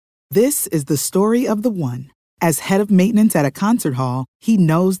This is the story of the one. As head of maintenance at a concert hall, he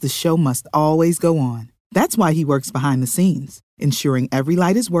knows the show must always go on. That's why he works behind the scenes, ensuring every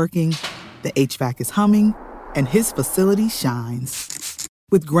light is working, the HVAC is humming, and his facility shines.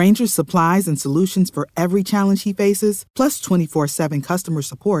 With Grainger's supplies and solutions for every challenge he faces, plus 24/7 customer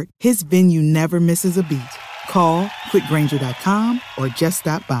support, his venue never misses a beat. Call quickgrainger.com or just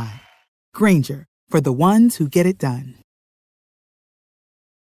stop by. Grainger, for the ones who get it done.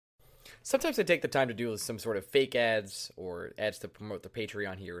 Sometimes I take the time to do some sort of fake ads or ads to promote the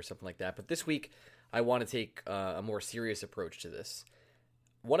Patreon here or something like that. But this week, I want to take a more serious approach to this.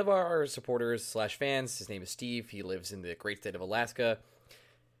 One of our supporters / fans, his name is Steve. He lives in the great state of Alaska.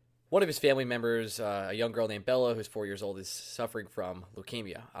 One of his family members, a young girl named Bella, who's 4 years old, is suffering from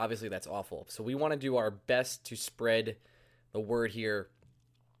leukemia. Obviously, that's awful. So we want to do our best to spread the word here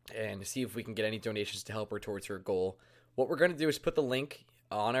and see if we can get any donations to help her towards her goal. What we're going to do is put the link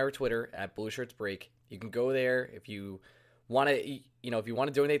on our Twitter at Blue Shirts Break. You can go there if you want to. If you want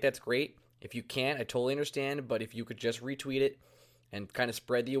to donate, that's great. If you can't, I totally understand. But if you could just retweet it and kind of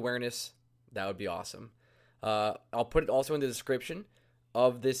spread the awareness, that would be awesome. I'll put it also in the description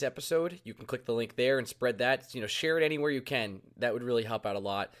of this episode. You can click the link there and spread that. Share it anywhere you can. That would really help out a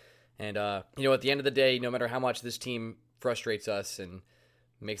lot. And at the end of the day, no matter how much this team frustrates us and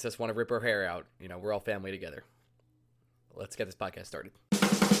makes us want to rip our hair out, we're all family together. Let's get this podcast started.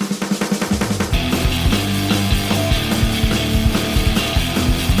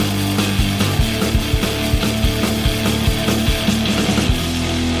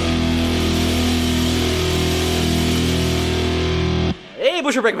 Hey,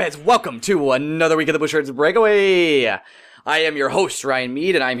 Blue Shirt Breakaway fans, welcome to another week of the Blue Shirts Breakaway. I am your host, Ryan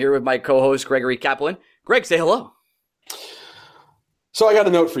Mead, and I'm here with my co-host, Gregory Kaplan. Greg, say hello. So I got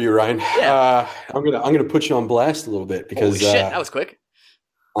a note for you, Ryan. Yeah. I'm gonna put you on blast a little bit because holy shit, that was quick.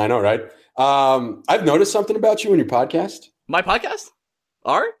 I know, right? I've noticed something about you in your podcast. My podcast?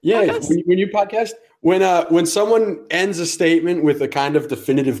 Our podcast? Podcast? When you podcast, when someone ends a statement with a kind of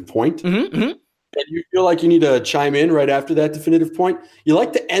definitive point, and you feel like you need to chime in right after that definitive point, you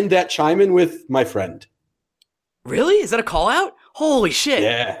like to end that chime in with "my friend." Really? Is that a call out? Holy shit!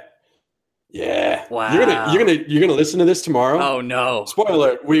 Yeah. Wow. You're gonna listen to this tomorrow. Oh no!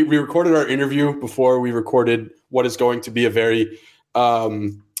 Spoiler: we recorded our interview before we recorded what is going to be a very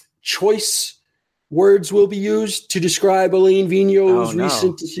choice words will be used to describe Alain Vigneault's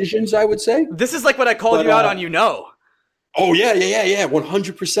recent decisions. I would say this is like what I called you out on. Oh yeah,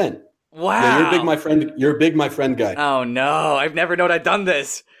 100%. Wow. Yeah, you're a big my friend. You're a big my friend guy. Oh no! I've never known I'd done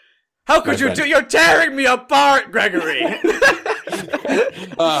this. How could you do? You're tearing me apart, Gregory.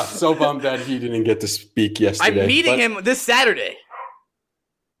 So bummed that he didn't get to speak yesterday. I'm meeting him this Saturday.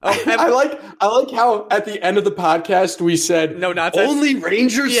 I like how at the end of the podcast we said no nonsense. Only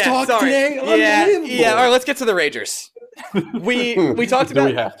Rangers talk today. Yeah. All right, let's get to the Rangers. We talked about.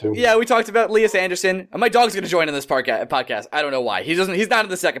 We have to. Yeah, we talked about Lias Andersson. My dog's going to join in this podcast. I don't know why. He's not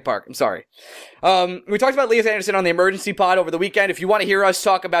in the second part. I'm sorry. We talked about Lias Andersson on the emergency pod over the weekend. If you want to hear us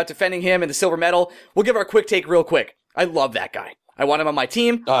talk about defending him and the silver medal, we'll give our quick take real quick. I love that guy. I want him on my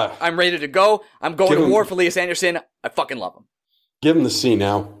team. I'm ready to go. I'm going to war for Lias Andersson. I fucking love him. Give him the C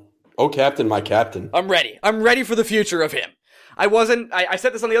now. Oh, captain, my captain. I'm ready. I'm ready for the future of him. I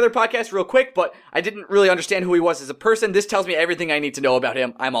said this on the other podcast real quick, but I didn't really understand who he was as a person. This tells me everything I need to know about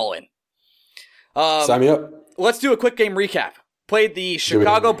him. I'm all in. Sign me up. Let's do a quick game recap. Played the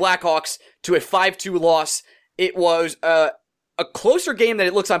Chicago Blackhawks to a 5-2 loss. It was a closer game than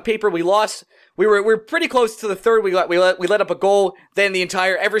it looks on paper. We lost. We were pretty close to the third. We let up a goal. Then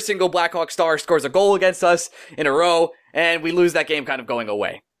every single Blackhawk star scores a goal against us in a row, and we lose that game kind of going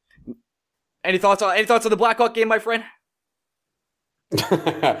away. Any thoughts on the Blackhawk game, my friend?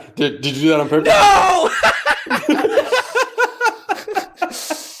 Did you do that on purpose? No!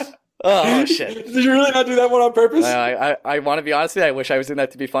 Oh, shit. Did you really not do that one on purpose? I want to be honest with you. I wish I was doing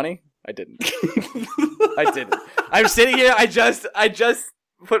that to be funny. I didn't. I didn't. I'm sitting here. I just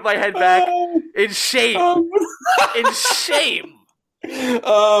put my head back in shame. In shame.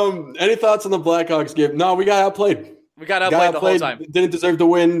 Any thoughts on the Blackhawks game? No, we got outplayed. The whole time. Didn't deserve to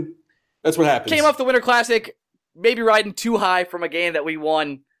win. That's what happens. Came off the Winter Classic, maybe riding too high from a game that we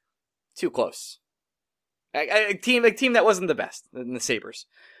won too close. A team that wasn't the best in the Sabres.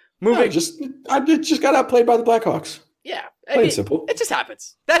 I just got outplayed by the Blackhawks. Yeah, simple. It just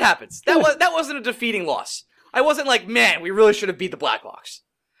happens. That happens. That wasn't a defeating loss. I wasn't like, man, we really should have beat the Blackhawks.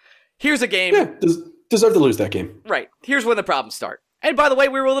 Here's a game. Yeah, deserve to lose that game. Right. Here's when the problems start. And by the way,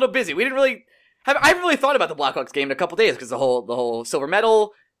 we were a little busy. We didn't really I haven't really thought about the Blackhawks game in a couple days because the whole silver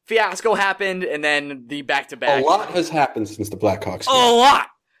medal fiasco happened, and then the back-to-back. A lot has happened since the Blackhawks game. A lot.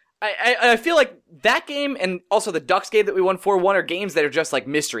 I feel like that game and also the Ducks game that we won 4-1 are games that are just like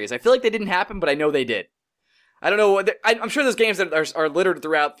mysteries. I feel like they didn't happen, but I know they did. I don't know. I'm sure there's games that are littered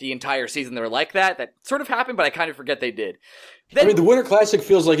throughout the entire season that are like that sort of happened, but I kind of forget they did. Then, the Winter Classic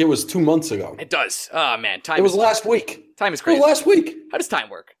feels like it was 2 months ago. It does. Oh, man. It was last week. Time is crazy. It was last week. How does time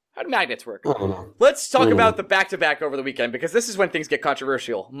work? How do magnets work? I don't know. Let's talk about the back-to-back over the weekend, because this is when things get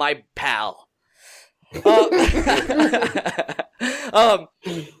controversial. My pal.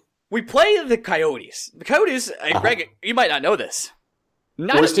 We play the Coyotes. The Coyotes, Greg, you might not know this.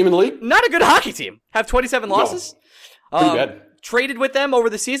 Worst team in the league? Not a good hockey team. Have 27 losses. Pretty bad. Traded with them over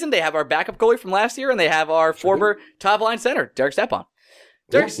the season. They have our backup goalie from last year, and they have our former top-line center, Derek Stepan.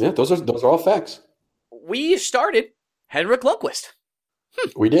 Yeah, those are all facts. We started Henrik Lundqvist.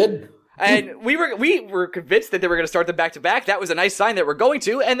 We did. And we were convinced that they were going to start the back-to-back. That was a nice sign that we're going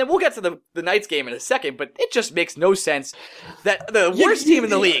to. And then we'll get to the Knights game in a second, but it just makes no sense that the worst team in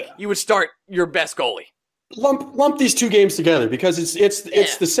the league, you would start your best goalie. Lump these two games together because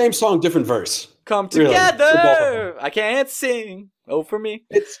it's the same song, different verse. Come together. I can't sing. Oh, for me.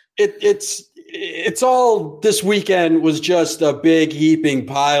 It's all this weekend was just a big heaping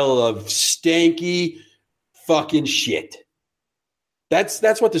pile of stanky fucking shit.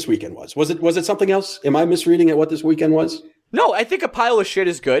 That's what this weekend was. Was it something else? Am I misreading at what this weekend was? No, I think a pile of shit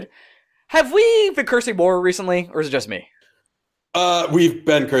is good. Have we been cursing more recently, or is it just me? We've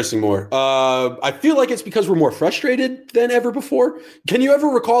been cursing more. I feel like it's because we're more frustrated than ever before. Can you ever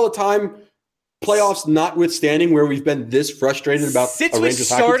recall a time, playoffs notwithstanding, where we've been this frustrated about since we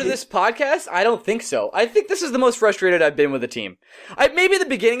started this podcast? I don't think so. I think this is the most frustrated I've been with a team. Maybe at the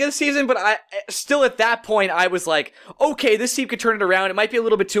beginning of the season, but still at that point I was like, okay, this team could turn it around. It might be a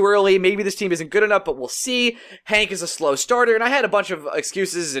little bit too early. Maybe this team isn't good enough, but we'll see. Hank is a slow starter, and I had a bunch of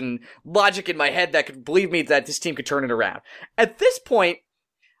excuses and logic in my head that could believe me that this team could turn it around. At this point,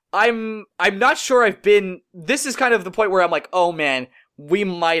 I'm not sure this is kind of the point where I'm like, oh man, we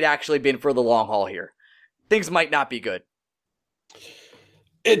might actually be in for the long haul here. Things might not be good.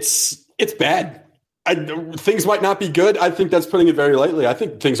 It's bad. Things might not be good. I think that's putting it very lightly. I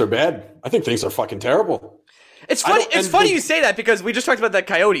think things are bad. I think things are fucking terrible. It's funny. It's funny you say that because we just talked about the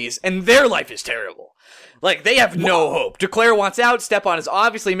Coyotes and their life is terrible. Like they have no hope. Duclair wants out. Stepan is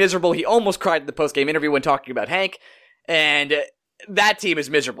obviously miserable. He almost cried in the post-game interview when talking about Hank, and that team is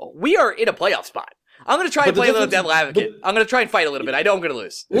miserable. We are in a playoff spot. I'm going to try and play a little devil advocate. I'm going to try and fight a little bit. I know I'm going to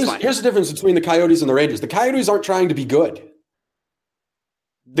lose. Here's the difference between the Coyotes and the Rangers. The Coyotes aren't trying to be good.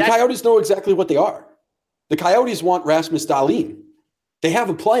 The Coyotes know exactly what they are. The Coyotes want Rasmus Dahlin. They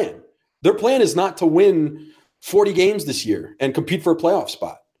have a plan. Their plan is not to win 40 games this year and compete for a playoff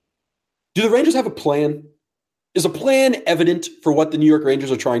spot. Do the Rangers have a plan? Is a plan evident for what the New York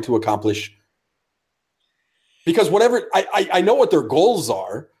Rangers are trying to accomplish? Because I know what their goals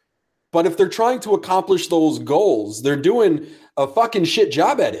are, but if they're trying to accomplish those goals, they're doing a fucking shit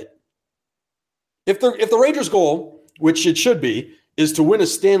job at it. If the Rangers' goal, which it should be, is to win a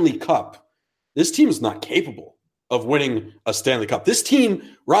Stanley Cup, this team is not capable of winning a Stanley Cup. This team,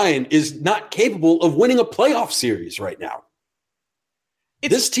 Ryan, is not capable of winning a playoff series right now.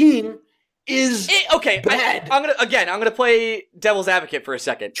 This team is bad. I'm gonna play devil's advocate for a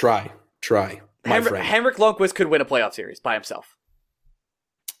second. Try, my friend. Henrik Lundqvist could win a playoff series by himself.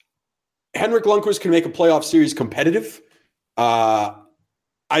 Henrik Lundqvist can make a playoff series competitive.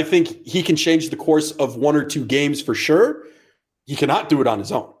 I think he can change the course of one or two games for sure. He cannot do it on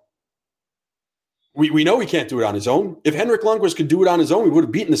his own. We know he can't do it on his own. If Henrik Lundqvist could do it on his own, we would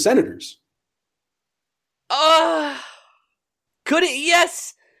have beaten the Senators. Could it?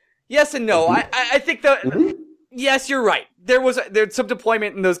 Yes. Yes and no. Mm-hmm. I think that, yes, you're right. There's some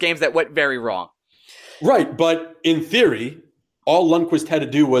deployment in those games that went very wrong. Right, but in theory, all Lundqvist had to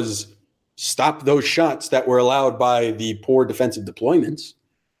do was stop those shots that were allowed by the poor defensive deployments.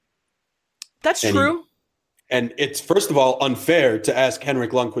 That's true. And it's, first of all, unfair to ask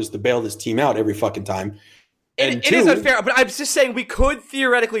Henrik Lundqvist to bail this team out every fucking time. It is unfair, but I'm just saying we could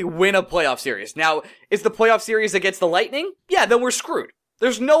theoretically win a playoff series. Now, is the playoff series against the Lightning? Yeah, then we're screwed.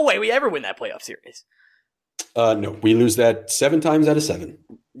 There's no way we ever win that playoff series. No, we lose that 7 times out of 7.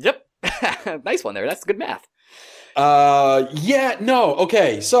 Yep. Nice one there. That's good math. Yeah, no.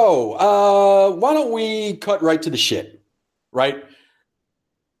 Okay, so why don't we cut right to the shit, right?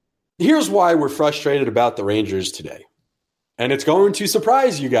 Here's why we're frustrated about the Rangers today. And it's going to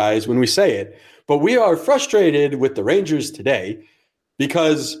surprise you guys when we say it, but we are frustrated with the Rangers today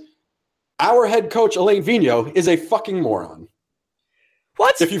because our head coach, Alain Vigneault, is a fucking moron.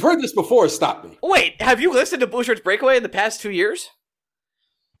 What? If you've heard this before, stop me. Wait, have you listened to Blue Shirts Breakaway in the past 2 years?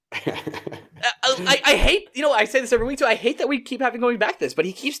 I hate, I say this every week too. I hate that we keep having going back to this, but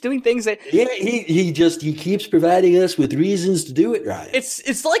he keeps doing things that he keeps providing us with reasons to do it, Ryan.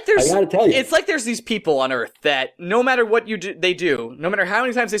 It's like there's, I gotta tell you, it's like there's these people on Earth that no matter what they do, no matter how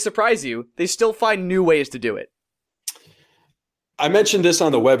many times they surprise you, they still find new ways to do it. I mentioned this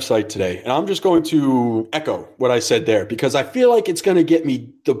on the website today, and I'm just going to echo what I said there because I feel like it's going to get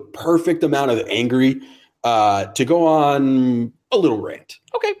me the perfect amount of angry to go on a little rant.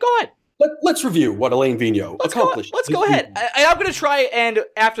 Okay, go ahead. Let's review what Alain Vigneault accomplished. Let's go ahead. I'm going to try and,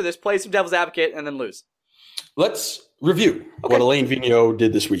 after this, play some devil's advocate and then lose. Let's review what Alain Vigneault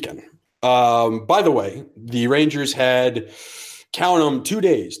did this weekend. By the way, the Rangers had, count them, 2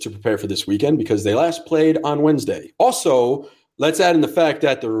 days to prepare for this weekend because they last played on Wednesday. Also, let's add in the fact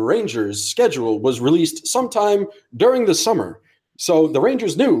that the Rangers' schedule was released sometime during the summer. So the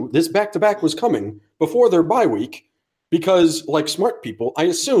Rangers knew this back-to-back was coming before their bye week because, like smart people, I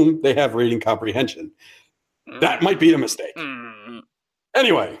assume they have reading comprehension. That might be a mistake.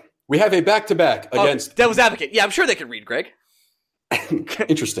 Anyway, we have a back-to-back against... Devil's advocate. Yeah, I'm sure they can read, Greg.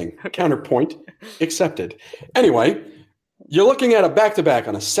 Interesting. Counterpoint accepted. Anyway, you're looking at a back-to-back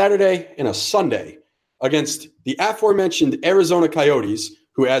on a Saturday and a Sunday against the aforementioned Arizona Coyotes,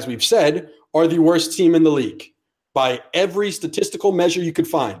 who, as we've said, are the worst team in the league. By every statistical measure you could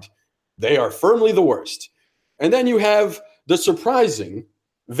find, they are firmly the worst. And then you have the surprising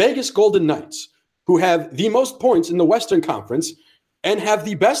Vegas Golden Knights, who have the most points in the Western Conference and have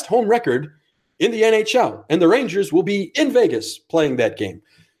the best home record in the NHL. And the Rangers will be in Vegas playing that game.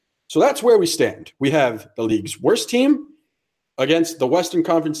 So that's where we stand. We have the league's worst team against the Western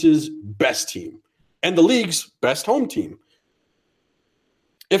Conference's best team and the league's best home team.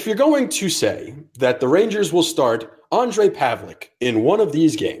 If you're going to say that the Rangers will start Andre Pavlik in one of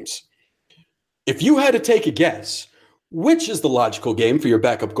these games, if you had to take a guess, which is the logical game for your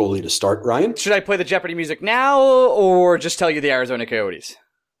backup goalie to start, Ryan? Should I play the Jeopardy music now or just tell you the Arizona Coyotes?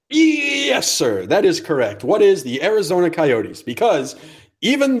 Yes, sir. That is correct. What is the Arizona Coyotes? Because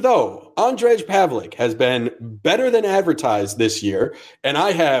even though Andrej Pavlik has been better than advertised this year, and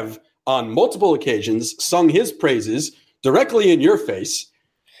I have on multiple occasions sung his praises directly in your face,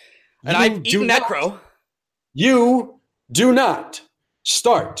 and I've eaten that crow. You do not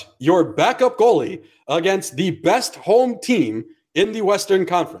start your backup goalie against the best home team in the Western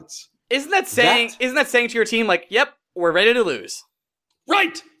Conference. Isn't that saying to your team, like, yep, we're ready to lose?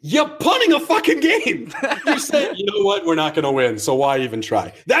 Right. You're punting a fucking game. You're saying, you know what? We're not going to win, so why even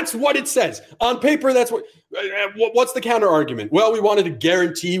try? That's what it says. On paper, that's what's the counter argument? Well, we wanted to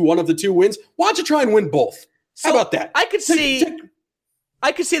guarantee one of the two wins. Why don't you try and win both? How about that? I could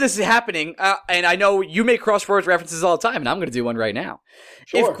see this is happening, and I know you make crosswords references all the time, and I'm going to do one right now.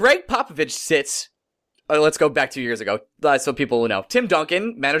 Sure. If Greg Popovich sits, let's go back 2 years ago, so people will know, Tim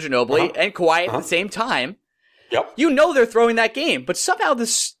Duncan, Manu Ginobili, and Kawhi at the same time, yep. You know they're throwing that game, but somehow the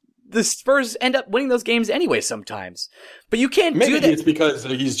Spurs end up winning those games anyway sometimes. But you can't do that. Maybe it's because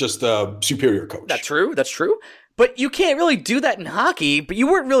he's just a superior coach. That's true. But you can't really do that in hockey, but you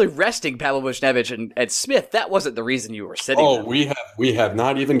weren't really resting Pavel Buchnevich and Smith. That wasn't the reason you were sitting them. We have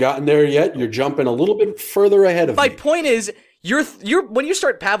not even gotten there yet. You're jumping a little bit further ahead of me. My point is, you're when you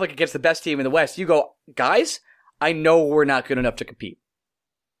start Pavlik against the best team in the West, you go, guys, I know we're not good enough to compete.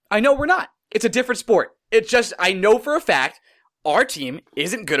 I know we're not. It's a different sport. It's just, I know for a fact, our team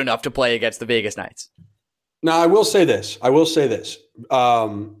isn't good enough to play against the Vegas Knights. Now, I will say this.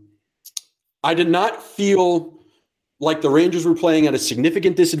 I did not feel like the Rangers were playing at a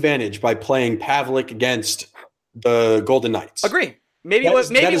significant disadvantage by playing Pavlik against the Golden Knights. Agree. Maybe it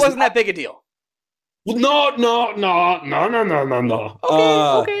wasn't that big a deal. Well, no.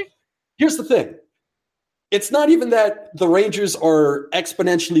 Okay. Here's the thing. It's not even that the Rangers are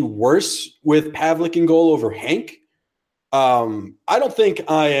exponentially worse with Pavlik in goal over Hank. I don't think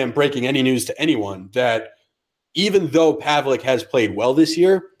I am breaking any news to anyone that even though Pavlik has played well this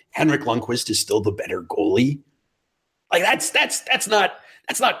year, Henrik Lundqvist is still the better goalie. Like that's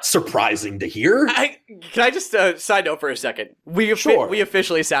not surprising to hear. Can I just side note for a second? We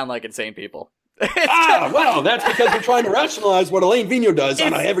officially sound like insane people. Well, that's because we're trying to rationalize what Alain Vigneault does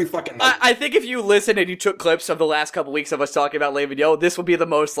on every fucking night. I think if you listen and you took clips of the last couple weeks of us talking about Alain Vigneault, this would be the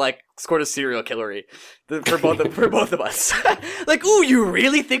most like sort of serial killery for both of us. Like, ooh, you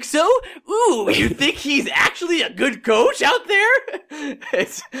really think so? Ooh, you think he's actually a good coach out there?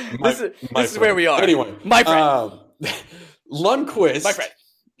 This is where we are. Anyway, my friend. Lundqvist my friend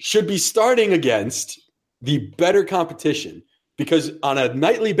should be starting against the better competition. Because on a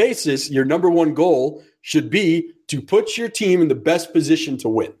nightly basis, your number one goal should be to put your team in the best position to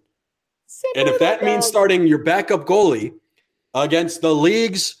win. And if that means starting your backup goalie against the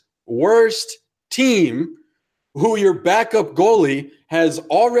league's worst team who your backup goalie has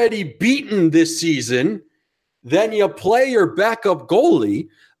already beaten this season, then you play your backup goalie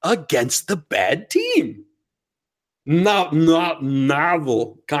against the bad team. Not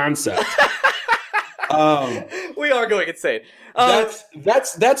novel concept. We are going insane.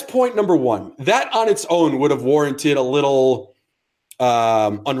 That's point number one. That on its own would have warranted a little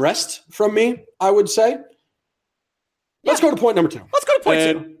unrest from me, I would say. Let's go to point number two. Let's go to point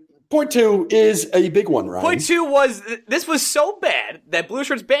two. Point two is a big one, Ryan. Point two was, this was so bad that Blue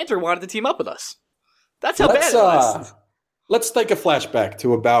Shirts Banter wanted to team up with us. That's how bad it was. Let's take a flashback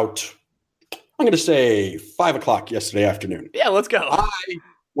to about, I'm going to say 5 o'clock yesterday afternoon. Yeah, let's go. I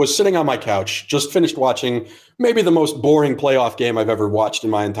was sitting on my couch, just finished watching maybe the most boring playoff game I've ever watched in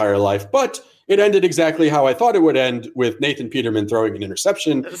my entire life, but it ended exactly how I thought it would end, with Nathan Peterman throwing an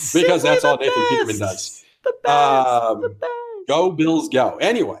interception, because that's all Nathan Peterman does. The best. Go Bills, go.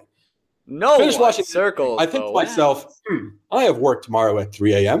 Anyway. Finished watching circles. I think to myself, I have work tomorrow at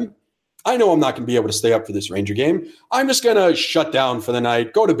 3 a.m. I know I'm not going to be able to stay up for this Ranger game. I'm just going to shut down for the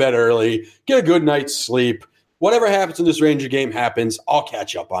night, go to bed early, get a good night's sleep. Whatever happens in this Ranger game happens. I'll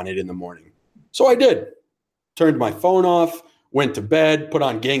catch up on it in the morning. So I did. Turned my phone off, went to bed, put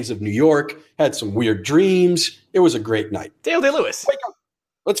on Gangs of New York, had some weird dreams. It was a great night. Dale Day-Lewis. Wake up.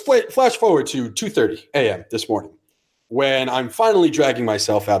 Let's flash forward to 2:30 a.m. this morning, when I'm finally dragging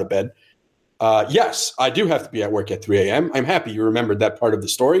myself out of bed. Yes, I do have to be at work at 3 a.m. I'm happy you remembered that part of the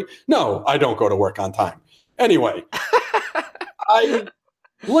story. No, I don't go to work on time. Anyway, I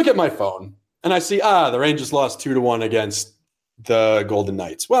look at my phone and I see, the Rangers lost 2-1 against the Golden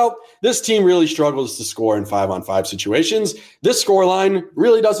Knights. Well, this team really struggles to score in 5-on-5 situations. This scoreline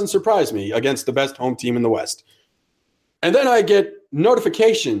really doesn't surprise me against the best home team in the West. And then I get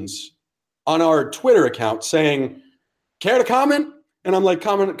notifications on our Twitter account saying, care to comment? And I'm like,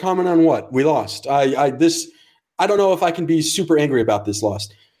 comment on what? We lost. I don't know if I can be super angry about this loss.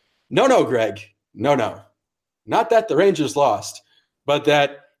 No, Greg. No. Not that the Rangers lost, but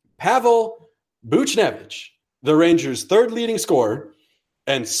that Pavel Buchnevich, the Rangers' third leading scorer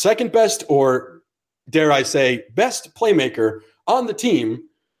and second best, or dare I say, best playmaker on the team,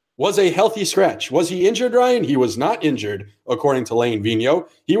 was a healthy scratch. Was he injured, Ryan? He was not injured, according to Alain Vigneault.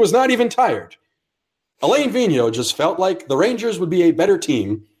 He was not even tired. Alain Vigneault just felt like the Rangers would be a better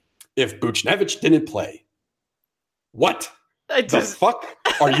team if Buchnevich didn't play. What the fuck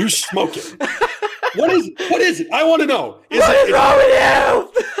are you smoking? What is it? I want to know. What is wrong with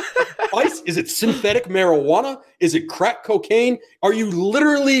you? Ice? Is it synthetic marijuana? Is it crack cocaine? Are you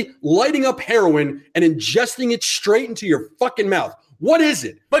literally lighting up heroin and ingesting it straight into your fucking mouth? What is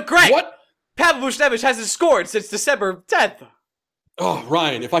it? But Greg, Pavel Buchnevich hasn't scored since December 10th. Oh,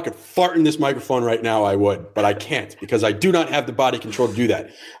 Ryan, if I could fart in this microphone right now, I would, but I can't because I do not have the body control to do that.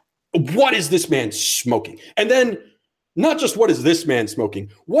 What is this man smoking? And then, not just what is this man smoking,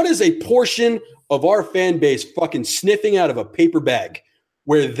 what is a portion of our fan base fucking sniffing out of a paper bag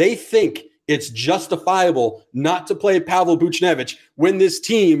where they think it's justifiable not to play Pavel Buchnevich when this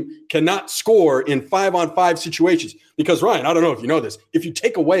team cannot score in 5-on-5 situations? Because, Ryan, I don't know if you know this, if you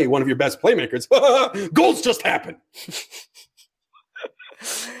take away one of your best playmakers, goals just happen.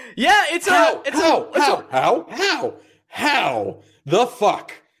 Yeah, How the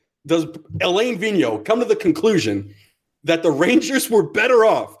fuck does Alain Vigneault come to the conclusion that the Rangers were better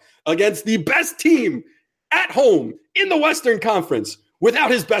off against the best team at home in the Western Conference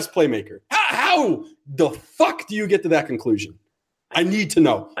without his best playmaker? How the fuck do you get to that conclusion? I need to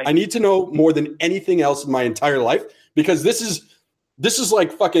know. I need to know more than anything else in my entire life, because this is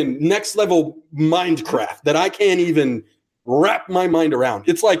like fucking next level Minecraft that I can't even wrap my mind around.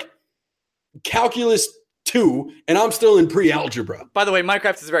 It's like calculus 2 and I'm still in pre-algebra. By the way,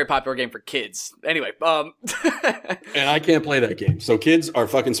 Minecraft is a very popular game for kids. Anyway, and I can't play that game. So kids are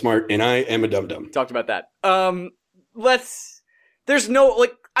fucking smart and I am a dum-dum. Talked about that. There's no,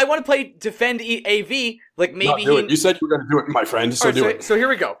 like, I want to play Defend AV. Like, maybe do it. You said you were going to do it, my friend. So do it. So here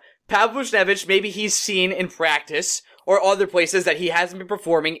we go. Pavel Buchnevich, maybe he's seen in practice or other places that he hasn't been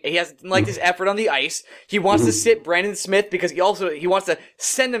performing. He hasn't liked his effort on the ice. He wants to sit Brandon Smith because he wants to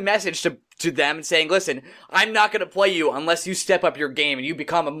send a message to them and saying, listen, I'm not going to play you unless you step up your game and you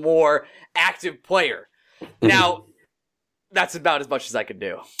become a more active player. Now, that's about as much as I can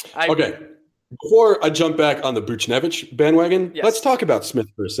do. Okay. Before I jump back on the Buchnevich bandwagon, Let's talk about Smith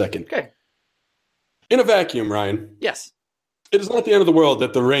for a second. Okay. In a vacuum, Ryan. Yes. It is not the end of the world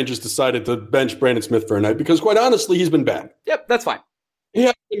that the Rangers decided to bench Brandon Smith for a night because, quite honestly, he's been bad. Yep, that's fine. He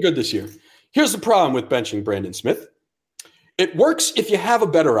hasn't been good this year. Here's the problem with benching Brandon Smith. It works if you have a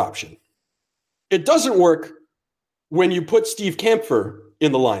better option. It doesn't work when you put Steve Kampfer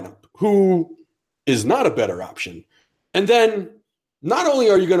in the lineup. who is not a better option. And then not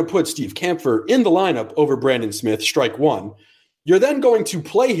only are you going to put Steve Kampfer in the lineup over Brandon Smith, strike one, you're then going to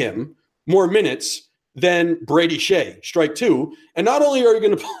play him more minutes than Brady Shea, strike two. And not only are you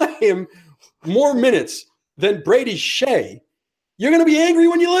going to play him more minutes than Brady Shea, you're going to be angry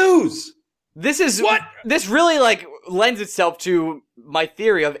when you lose. This really like lends itself to my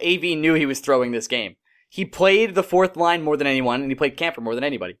theory of AV knew he was throwing this game. He played the fourth line more than anyone, and he played Kampfer more than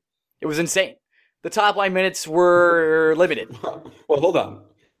anybody. It was insane. The top line minutes were limited. Well, hold on.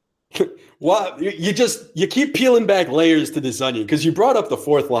 Well, you keep peeling back layers to this onion because you brought up the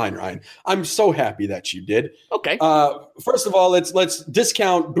fourth line, Ryan. I'm so happy that you did. Okay. First of all, let's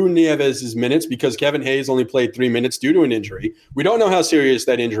discount Boone Nieves' minutes because Kevin Hayes only played 3 minutes due to an injury. We don't know how serious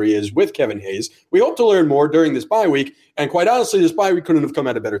that injury is with Kevin Hayes. We hope to learn more during this bye week. And quite honestly, this bye week couldn't have come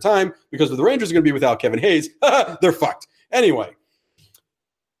at a better time because if the Rangers are going to be without Kevin Hayes, they're fucked. Anyway,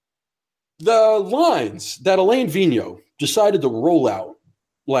 the lines that Alain Vigneault decided to roll out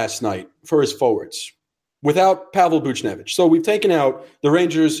last night for his forwards without Pavel Buchnevich. So we've taken out the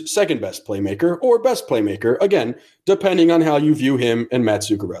Rangers' second best playmaker or best playmaker, again, depending on how you view him and Matt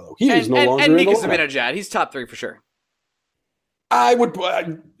Zuccarello. He is no longer in the lineup. And Zibanejad, he's top three for sure. I would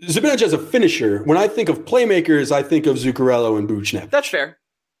Zibanejad as a finisher. When I think of playmakers, I think of Zuccarello and Buchnevich. That's fair.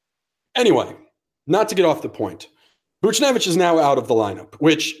 Anyway, not to get off the point. Buchnevich is now out of the lineup,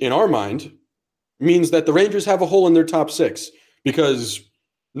 which in our mind means that the Rangers have a hole in their top six because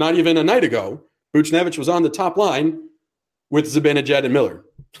not even a night ago, Buchnevich was on the top line with Zibanejad and Miller.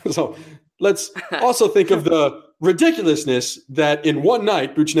 So let's also think of the ridiculousness that in one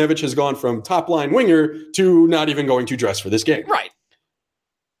night, Buchnevich has gone from top line winger to not even going to dress for this game. Right.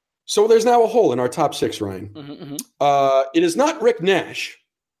 So there's now a hole in our top six, Ryan. Mm-hmm, mm-hmm. It is not Rick Nash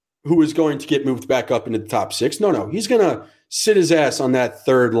who is going to get moved back up into the top six. No. He's going to sit his ass on that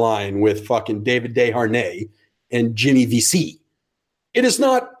third line with fucking David Desharnais and Jimmy VC. It is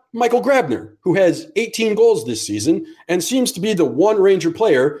not Michael Grabner, who has 18 goals this season and seems to be the one Ranger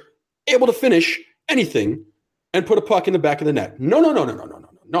player able to finish anything and put a puck in the back of the net. No.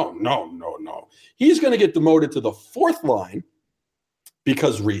 He's going to get demoted to the fourth line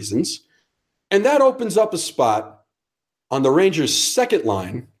because reasons. And that opens up a spot on the Rangers' second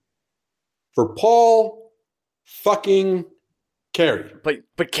line for Paul fucking Carey.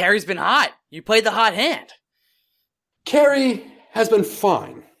 But Carey's been hot. You played the hot hand. Carey has been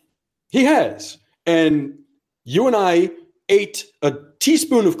fine. He has. And you and I ate a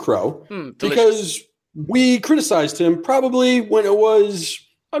teaspoon of crow because we criticized him probably when it was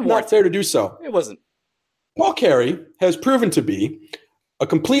not fair to do so. It wasn't. Paul Carey has proven to be a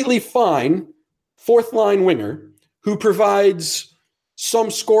completely fine fourth-line winger who provides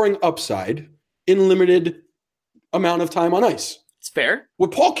some scoring upside in limited amount of time on ice. It's fair.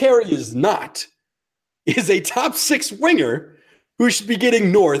 What Paul Carey is not is a top six winger who should be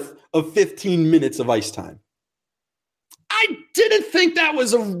getting north of 15 minutes of ice time. I didn't think that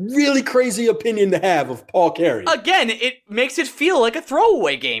was a really crazy opinion to have of Paul Carey. Again, it makes it feel like a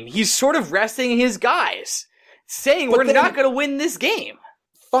throwaway game. He's sort of resting his guys, saying we're not going to win this game.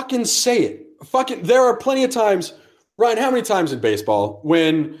 Fucking say it. There are plenty of times, Ryan, how many times in baseball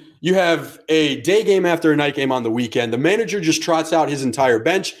when you have a day game after a night game on the weekend, the manager just trots out his entire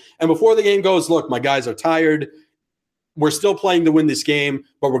bench, and before the game goes, look, my guys are tired. We're still playing to win this game,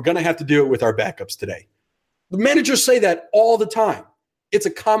 but we're going to have to do it with our backups today. The managers say that all the time. It's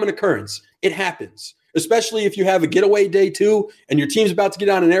a common occurrence. It happens, especially if you have a getaway day too, and your team's about to get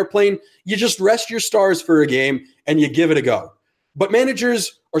on an airplane. You just rest your stars for a game, and you give it a go. But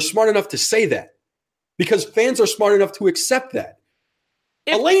managers are smart enough to say that because fans are smart enough to accept that.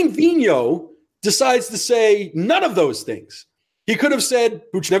 Alain Vigneault decides to say none of those things. He could have said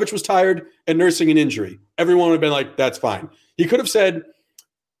Buchnevich was tired and nursing an injury. Everyone would have been like, that's fine. He could have said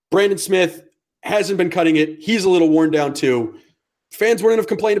Brandon Smith hasn't been cutting it. He's a little worn down too. Fans wouldn't have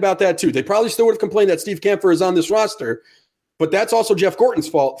complained about that too. They probably still would have complained that Steve Kampfer is on this roster, but that's also Jeff Gorton's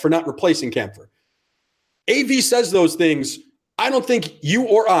fault for not replacing Kampfer. AV says those things. I don't think you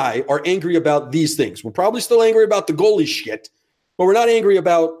or I are angry about these things. We're probably still angry about the goalie shit, but we're not angry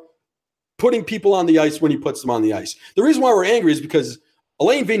about putting people on the ice when he puts them on the ice. The reason why we're angry is because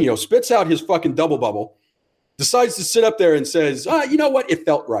Alain Vigneault spits out his fucking double bubble, decides to sit up there and says, you know what? It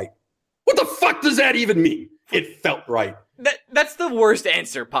felt right. What the fuck does that even mean? It felt right. That's the worst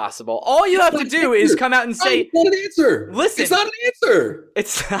answer possible. All you have to do is come out and say, it's not an answer. Listen. It's not an answer.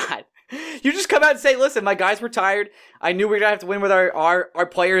 It's not. You just come out and say, listen, my guys were tired. I knew we were going to have to win with our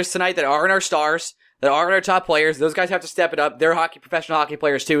players tonight that aren't our stars, that aren't our top players. Those guys have to step it up. They're professional hockey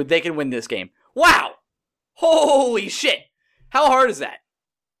players too. They can win this game. Wow. Holy shit. How hard is that?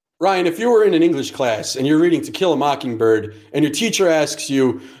 Ryan, if you were in an English class and you're reading To Kill a Mockingbird and your teacher asks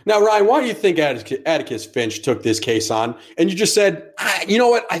you, now, Ryan, why do you think Atticus Finch took this case on? And you just said, you know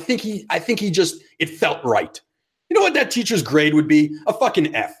what? I think he just, it felt right. You know what that teacher's grade would be? A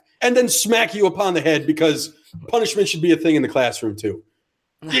fucking F. And then smack you upon the head because punishment should be a thing in the classroom too.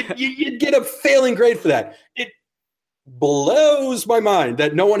 You'd get a failing grade for that. It blows my mind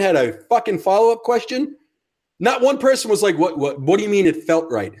that no one had a fucking follow-up question. Not one person was like, what do you mean it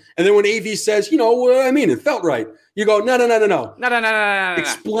felt right? And then when AV says, what do I mean? It felt right. You go, no.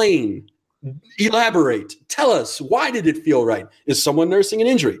 Explain. Elaborate. Tell us, why did it feel right? Is someone nursing an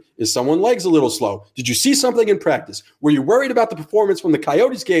injury? Is someone's legs a little slow? Did you see something in practice? Were you worried about the performance from the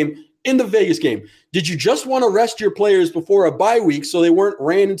Coyotes game in the Vegas game? Did you just want to rest your players before a bye week so they weren't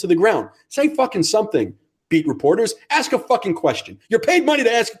ran into the ground? Say fucking something. Beat reporters, ask a fucking question. You're paid money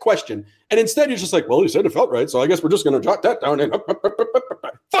to ask a question. And instead you're just like, well, you said it felt right, so I guess we're just going to jot that down. And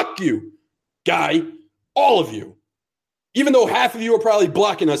fuck you, guy. All of you. Even though half of you are probably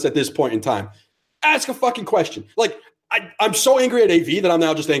blocking us at this point in time. Ask a fucking question. Like, I'm so angry at AV that I'm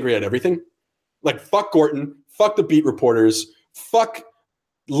now just angry at everything. Like, fuck Gorton. Fuck the beat reporters. Fuck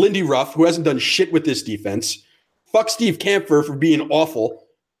Lindy Ruff, who hasn't done shit with this defense. Fuck Steve Kampfer for being awful.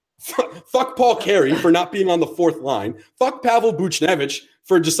 Fuck Paul Carey for not being on the fourth line. Fuck Pavel Buchnevich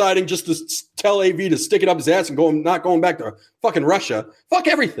for deciding just to tell AV to stick it up his ass and not going back to fucking Russia. Fuck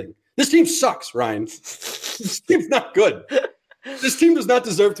everything. This team sucks, Ryan. This team's not good. This team does not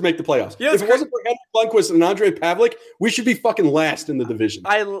deserve to make the playoffs. If it wasn't for Henrik Lundqvist and Andre Pavlik, we should be fucking last in the division.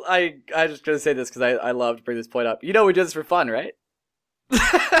 I just going to say this because I love to bring this point up. We do this for fun, right?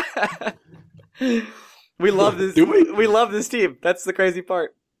 We love this. Do we? We love this team. That's the crazy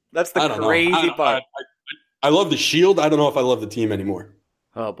part. That's the crazy part. I love the Shield. I don't know if I love the team anymore.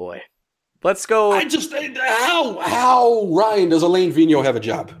 Oh, boy. Let's go. How Ryan does Alain Vigneault have a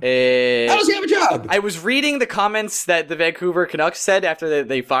job? How does he have a job? I was reading the comments that the Vancouver Canucks said after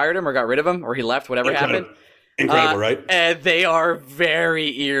they fired him or got rid of him or he left, whatever happened. Incredible, right? And they are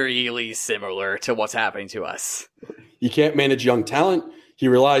very eerily similar to what's happening to us. He can't manage young talent. He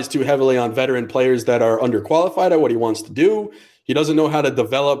relies too heavily on veteran players that are underqualified at what he wants to do. He doesn't know how to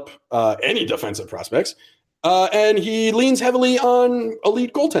develop any defensive prospects. And he leans heavily on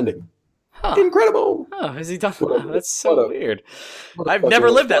elite goaltending. Huh. Incredible. Oh, has he done that? That's so weird. I've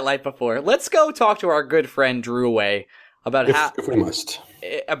never lived that life before. Let's go talk to our good friend Drew Away about if we must.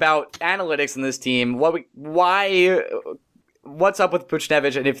 About analytics in this team. What's up with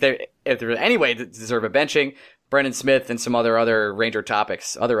Buchnevich, and if there's any way to deserve a benching, Brendan Smith and some other Ranger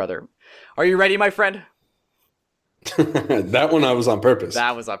topics. Are you ready, my friend? That one I was on purpose.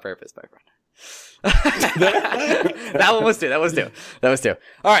 That was on purpose, my friend. That one was two.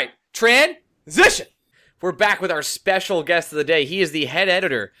 All right, transition. We're back with our special guest of the day. He is the head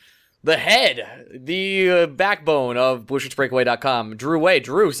editor, the backbone of BlueShirtsBreakaway.com. Drew Way.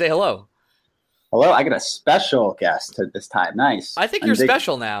 Drew, say hello. Hello, I got a special guest this time. Nice. I think you're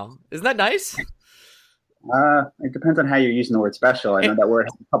special now. Isn't that nice? It depends on how you're using the word special. I know that word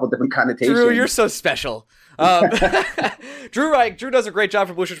has a couple different connotations. Drew, you're so special. Drew does a great job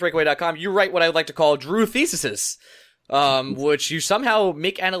for BlueShirtsBreakaway.com. You write what I would like to call Drew theses, which you somehow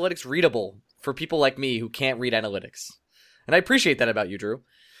make analytics readable for people like me who can't read analytics. And I appreciate that about you, Drew.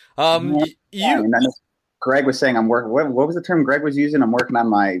 Greg was saying I'm working. What was the term Greg was using? I'm working on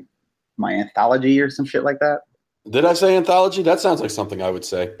my anthology or some shit like that. Did I say anthology? That sounds like something I would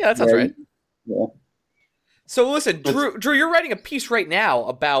say. Yeah, that sounds right. Yeah. So listen, Drew, you're writing a piece right now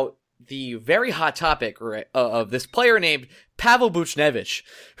about the very hot topic of this player named Pavel Buchnevich,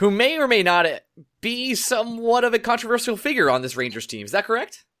 who may or may not be somewhat of a controversial figure on this Rangers team. Is that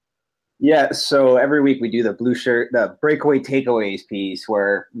correct? Yeah, so every week we do the breakaway takeaways piece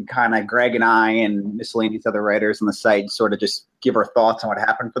where we kind of, Greg and I and miscellaneous other writers on the site sort of just give our thoughts on what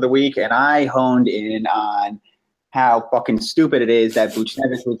happened for the week. And I honed in on how fucking stupid it is that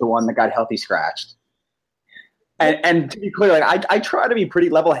Buchnevich was the one that got healthy scratched. And to be clear, like I try to be pretty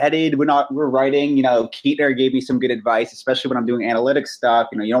level-headed. We're writing, Keatner gave me some good advice, especially when I'm doing analytics stuff.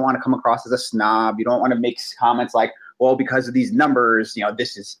 You don't want to come across as a snob. You don't want to make comments like, well, because of these numbers,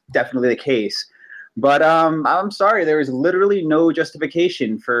 this is definitely the case. But I'm sorry, there is literally no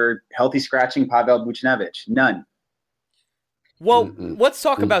justification for healthy scratching Pavel Buchnevich. None. Well, let's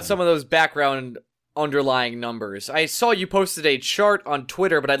talk about some of those background underlying numbers. I saw you posted a chart on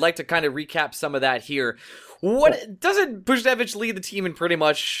Twitter, but I'd like to kind of recap some of that here. What doesn't Buchnevich lead the team in pretty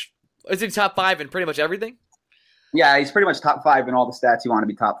much? Is he top 5 in pretty much everything? Yeah, he's pretty much top 5 in all the stats you want to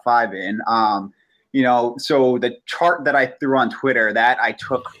be top 5 in. So the chart that I threw on Twitter that I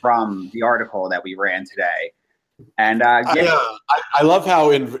took from the article that we ran today. And I love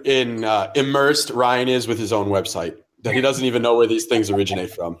how immersed Ryan is with his own website, that he doesn't even know where these things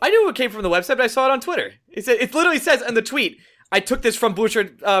originate from. I knew it came from the website, but I saw it on Twitter. It literally says in the tweet, I took this from Blue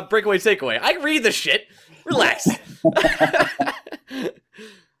Shirt Breakaway Takeaway. I read the shit. Relax.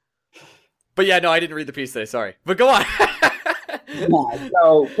 But yeah, no, I didn't read the piece today. Sorry. But go on.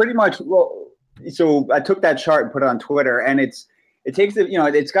 So pretty much, so I took that chart and put it on Twitter, and it takes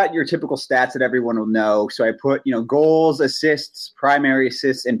it's got your typical stats that everyone will know. So I put, goals, assists, primary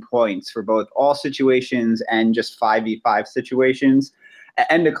assists, and points for both all situations and just 5v5 situations.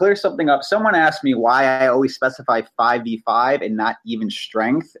 And to clear something up, someone asked me why I always specify 5v5 and not even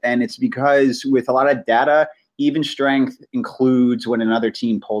strength. And it's because with a lot of data, even strength includes when another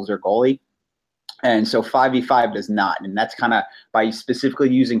team pulls their goalie. And so 5v5 does not. And that's kind of by specifically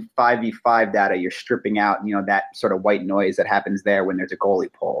using 5v5 data, you're stripping out, that sort of white noise that happens there when there's a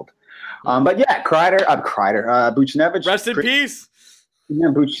goalie pulled. But yeah, Buchnevich. Rest in peace. Yeah,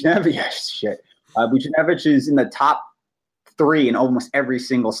 Buchnevich. Yes, shit. Buchnevich is in the top 3 in almost every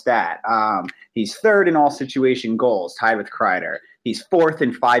single stat. He's 3rd in all situation goals, tied with Kreider. He's 4th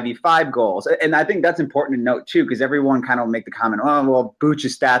in 5v5 goals. And I think that's important to note, too, because everyone kind of make the comment, oh, well,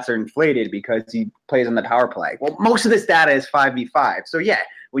 Buch's stats are inflated because he plays on the power play. Well, most of this data is 5v5. So, yeah,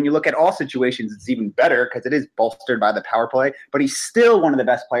 when you look at all situations, it's even better because it is bolstered by the power play. But he's still one of the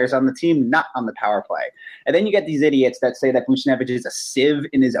best players on the team, not on the power play. And then you get these idiots that say that Buchnevich is a sieve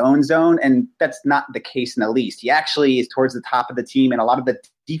in his own zone, and that's not the case in the least. He actually is towards the top of the team in a lot of the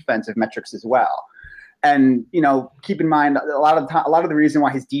defensive metrics as well. And, keep in mind, a lot of the reason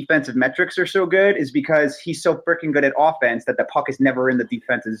why his defensive metrics are so good is because he's so freaking good at offense that the puck is never in the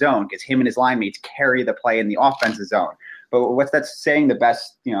defensive zone because him and his line mates carry the play in the offensive zone. But what's that saying? The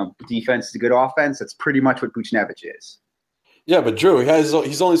best, defense is a good offense. That's pretty much what Buchnevich is. Yeah, but Drew,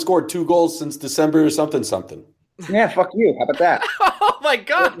 he's only scored 2 goals since December or something. Yeah, fuck you. How about that? Oh my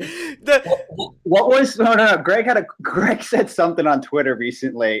God. What was no. Greg said something on Twitter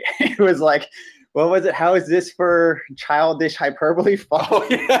recently. It was like, what was it? How is this for childish hyperbole? Oh,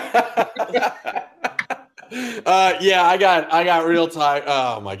 yeah. Yeah, I got real tired.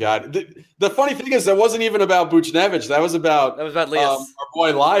 Oh my God. The funny thing is that wasn't even about Buchnevich. That was about Lias. Our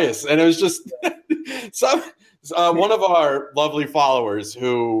boy Lias. And it was just one of our lovely followers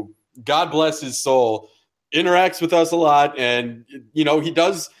who, God bless his soul, interacts with us a lot. And, he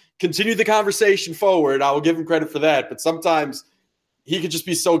does continue the conversation forward. I will give him credit for that. But sometimes he could just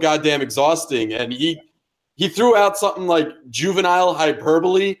be so goddamn exhausting. And he threw out something like juvenile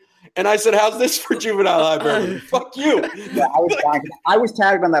hyperbole. And I said, how's this for juvenile hyperbole? Fuck you. Yeah, I was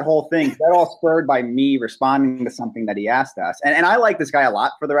tagged on that whole thing. That all spurred by me responding to something that he asked us. And I like this guy a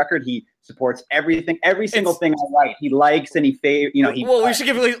lot, for the record. He supports everything, every single thing I write. He likes and he favors. Well, we should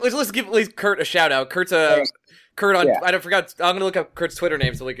let's give at least Kurt a shout out. Kurt on. Yeah. I forgot. I'm gonna look up Kurt's Twitter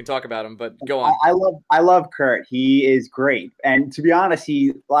name so we can talk about him. But go on. I love Kurt. He is great. And to be honest,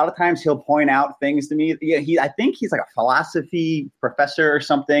 a lot of times he'll point out things to me. I think he's like a philosophy professor or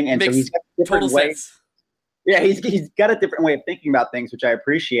something, and so he's got a different way. Sense. Yeah, he's got a different way of thinking about things, which I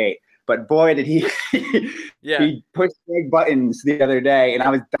appreciate. But boy, did he he pushed big buttons the other day, and I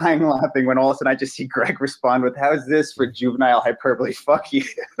was dying laughing when all of a sudden I just see Greg respond with, "How is this for juvenile hyperbole? Fuck you."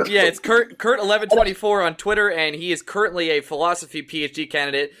 Yeah, it's Kurt1124 on Twitter, and he is currently a philosophy PhD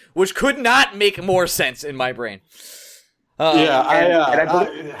candidate, which could not make more sense in my brain. There's a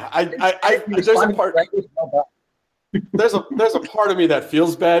part of me that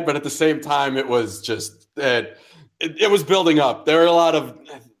feels bad, but at the same time, it was just it was building up. There were a lot of.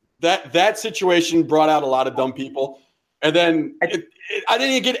 That situation brought out a lot of dumb people. And then I didn't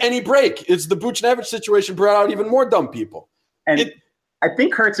even get any break. It's the Buchnevich situation brought out even more dumb people. And I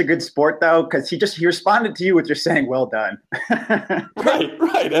think Kurt's a good sport, though, because he responded to you with just saying, well done.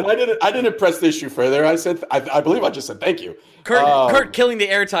 Right. And I didn't press the issue further. I said, I believe I just said thank you. Kurt killing the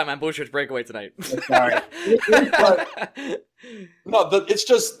airtime on Blue Shirts Breakaway tonight. Sorry. No, it's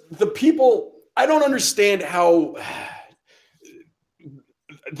just the people. I don't understand how...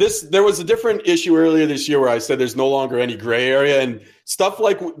 There was a different issue earlier this year where I said there's no longer any gray area, and stuff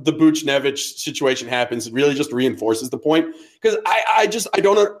like the Buchnevich situation happens. It really just reinforces the point, because I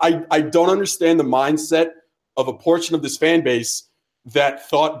don't understand the mindset of a portion of this fan base that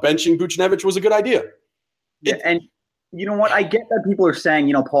thought benching Buchnevich was a good idea. And you know what? I get that people are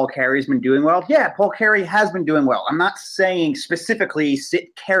saying, Paul Carey's been doing well. Yeah, Paul Carey has been doing well. I'm not saying specifically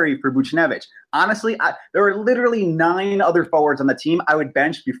sit Carey for Buchnevich. Honestly, there are literally 9 other forwards on the team I would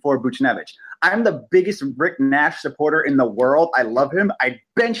bench before Buchnevich. I'm the biggest Rick Nash supporter in the world. I love him. I'd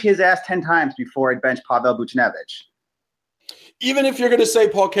bench his ass 10 times before I'd bench Pavel Buchnevich. Even if you're going to say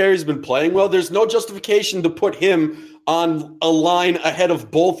Paul Carey's been playing well, there's no justification to put him on a line ahead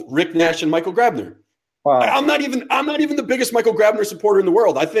of both Rick Nash and Michael Grabner. Wow. I'm not even the biggest Michael Grabner supporter in the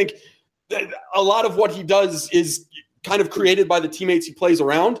world. I think that a lot of what he does is kind of created by the teammates he plays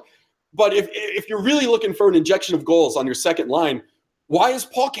around. But if you're really looking for an injection of goals on your second line, why is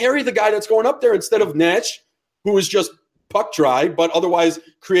Paul Carey the guy that's going up there instead of Nash, who is just puck dry, but otherwise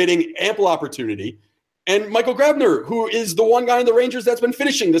creating ample opportunity, and Michael Grabner, who is the one guy in the Rangers that's been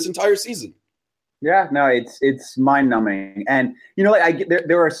finishing this entire season? Yeah, no, it's mind numbing, and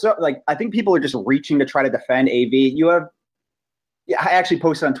there are so I think people are just reaching to try to defend AV. I actually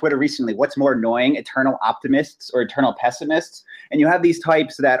posted on Twitter recently, what's more annoying, eternal optimists or eternal pessimists? And you have these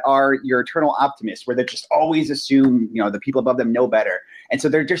types that are your eternal optimists, where they just always assume, the people above them know better. And so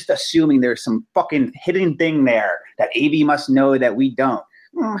they're just assuming there's some fucking hidden thing there that AV must know that we don't.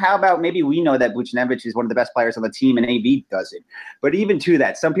 How about maybe we know that Buchnevich is one of the best players on the team and AV doesn't? But even to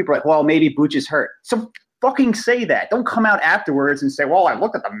that, some people are like, well, maybe Buch is hurt. So fucking say that. Don't come out afterwards and say, well, I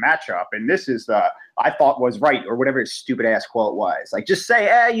looked at the matchup and this is I thought was right, or whatever his stupid ass quote was. Like, just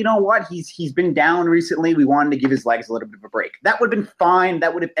say, you know what? He's been down recently. We wanted to give his legs a little bit of a break. That would have been fine.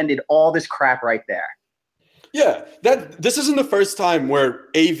 That would have ended all this crap right there. Yeah, this isn't the first time where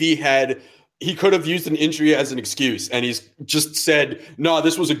AV he could have used an injury as an excuse, and he's just said, no,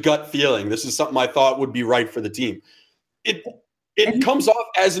 this was a gut feeling. This is something I thought would be right for the team. It comes off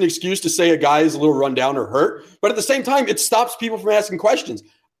as an excuse to say a guy is a little run down or hurt, but at the same time, it stops people from asking questions.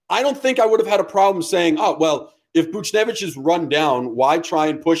 I don't think I would have had a problem saying, oh, well, if Buchnevich is run down, why try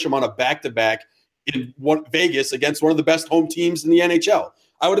and push him on a back-to-back in Vegas against one of the best home teams in the NHL?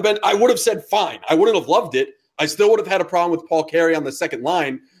 I would have said fine. I wouldn't have loved it. I still would have had a problem with Paul Carey on the second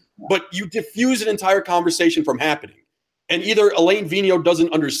line, but you diffuse an entire conversation from happening. And either Alain Vigneault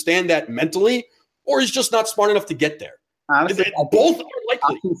doesn't understand that mentally, or he's just not smart enough to get there. Honestly, both are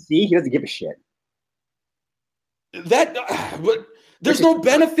likely. I can see he doesn't give a shit. But there's no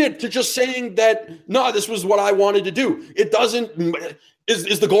benefit to just saying that, no, this was what I wanted to do. It doesn't –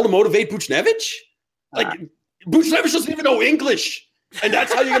 is the goal to motivate Buchnevich? Buchnevich doesn't even know English, and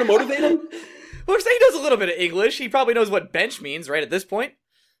that's how you're going to motivate him? Well, he knows a little bit of English. He probably knows what bench means, right, at this point.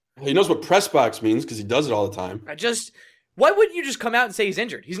 He knows what press box means because he does it all the time. Why wouldn't you just come out and say he's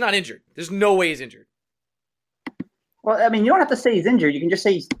injured? He's not injured. There's no way he's injured. Well, I mean, you don't have to say he's injured. You can just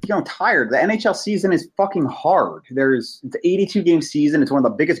say he's tired. The NHL season is fucking hard. It's an 82-game season. It's one of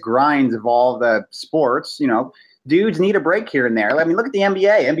the biggest grinds of all the sports. Dudes need a break here and there. I mean, look at the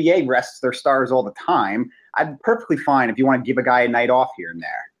NBA. NBA rests their stars all the time. I'm perfectly fine if you want to give a guy a night off here and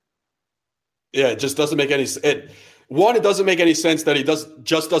there. Yeah, it just doesn't make any sense. It doesn't make any sense that he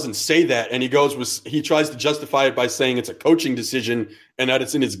doesn't say that, and he tries to justify it by saying it's a coaching decision and that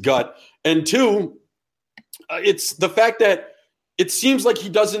it's in his gut. And two, it's the fact that it seems like he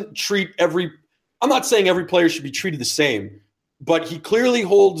doesn't treat I'm not saying every player should be treated the same, but he clearly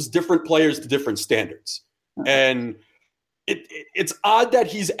holds different players to different standards. And it's odd that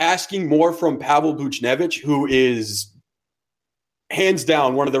he's asking more from Pavel Buchnevich, who is hands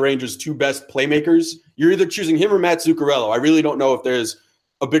down one of the Rangers' two best playmakers. You're either choosing him or Matt Zuccarello. I really don't know if there's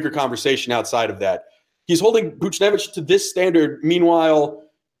a bigger conversation outside of that. He's holding Buchnevich to this standard. Meanwhile,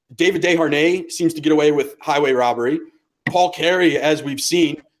 David Desharnais seems to get away with highway robbery. Paul Carey, as we've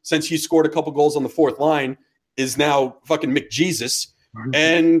seen, since he scored a couple goals on the fourth line, is now fucking McJesus.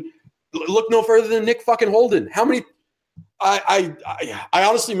 And look no further than Nick fucking Holden. How many? I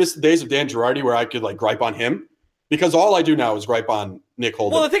honestly miss the days of Dan Girardi where I could gripe on him, because all I do now is gripe on Nick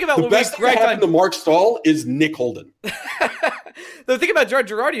Holden. Well, the thing about the best thing that happened to Mark Stahl is Nick Holden. The thing about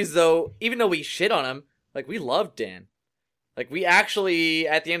Girardi is, though, even though we shit on him, we love Dan. We actually,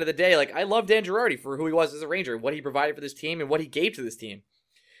 at the end of the day, I love Dan Girardi for who he was as a Ranger, what he provided for this team, and what he gave to this team.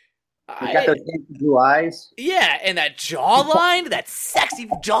 He got those blue eyes. Yeah, and that jawline, that sexy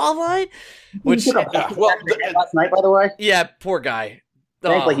jawline. Which last night, by the way. Yeah, poor guy.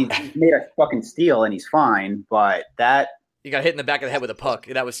 Thankfully, he's made a fucking steal and he's fine. But he got hit in the back of the head with a puck.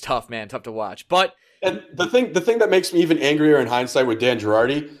 That was tough, man. Tough to watch. But the thing that makes me even angrier in hindsight with Dan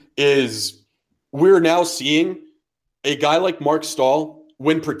Girardi is we're now seeing a guy like Mark Stahl,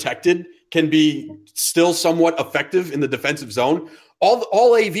 when protected, can be still somewhat effective in the defensive zone.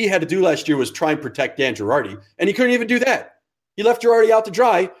 All AV had to do last year was try and protect Dan Girardi, and he couldn't even do that. He left Girardi out to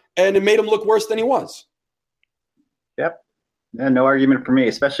dry, and it made him look worse than he was. Yep. Yeah, no argument for me,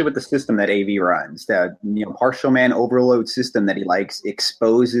 especially with the system that AV runs. The partial man overload system that he likes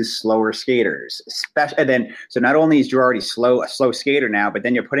exposes slower skaters. And then, so not only is Girardi a slow skater now, but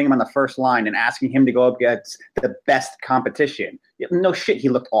then you're putting him on the first line and asking him to go up against the best competition. No shit, he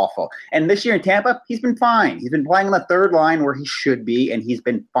looked awful. And this year in Tampa, he's been fine. He's been playing on the third line where he should be, and he's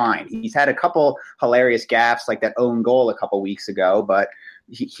been fine. He's had a couple hilarious gaffes like that own goal a couple weeks ago, but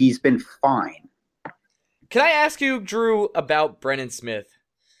he's been fine. Can I ask you, Drew, about Brendan Smith?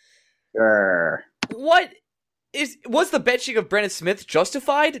 Sure. Was the benching of Brendan Smith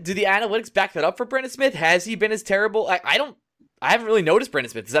justified? Do the analytics back that up for Brendan Smith? Has he been as terrible? I haven't really noticed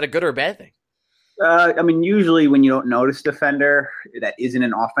Brendan Smith. Is that a good or a bad thing? Usually when you don't notice defender that isn't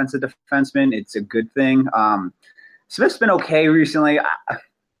an offensive defenseman, it's a good thing. Smith's been okay recently.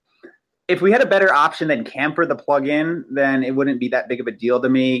 If we had a better option than Kampfer the plug-in, then it wouldn't be that big of a deal to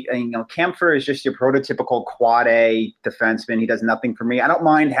me. Kampfer is just your prototypical quad A defenseman. He does nothing for me. I don't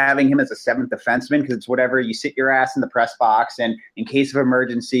mind having him as a seventh defenseman because it's whatever. You sit your ass in the press box, and in case of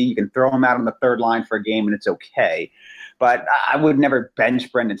emergency, you can throw him out on the third line for a game, and it's okay. But I would never bench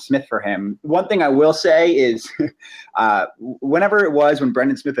Brendan Smith for him. One thing I will say is whenever it was when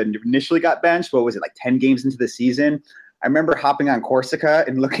Brendan Smith initially got benched, 10 games into the season, I remember hopping on Corsica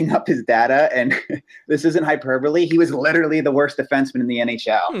and looking up his data, and this isn't hyperbole. He was literally the worst defenseman in the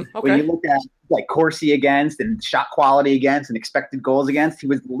NHL. Okay. When you look at like Corsi against and shot quality against and expected goals against, he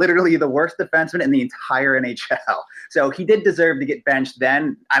was literally the worst defenseman in the entire NHL. So he did deserve to get benched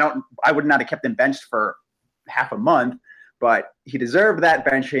then. I would not have kept him benched for half a month, but he deserved that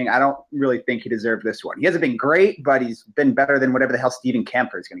benching. I don't really think he deserved this one. He hasn't been great, but he's been better than whatever the hell Steven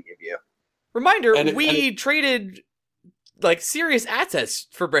Kampfer is going to give you. Reminder, we traded serious assets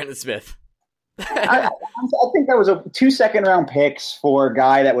for Brendan Smith. I think that was 2 second-round picks for a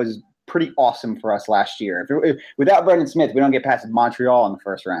guy that was pretty awesome for us last year. Without Brendan Smith, we don't get past Montreal in the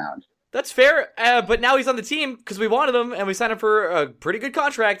first round. That's fair, but now he's on the team because we wanted him, and we signed him for a pretty good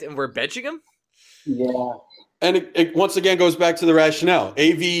contract, and we're benching him? Yeah. And it once again goes back to the rationale.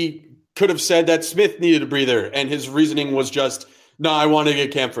 AV could have said that Smith needed a breather, and his reasoning was just, no, I want to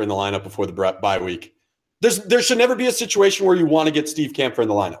get Kampfer in the lineup before the bye week. There should never be a situation where you want to get Steve Kampfer in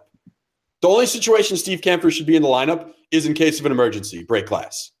the lineup. The only situation Steve Kampfer should be in the lineup is in case of an emergency, break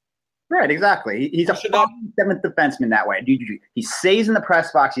glass. Right, exactly. He's a seventh defenseman that way. He stays in the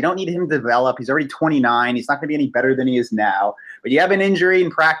press box. You don't need him to develop. He's already 29. He's not going to be any better than he is now. But you have an injury in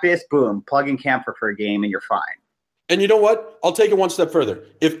practice, boom, plug in Kampfer for a game, and you're fine. And you know what? I'll take it one step further.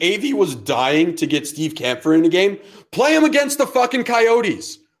 If AV was dying to get Steve Kampfer in the game, play him against the fucking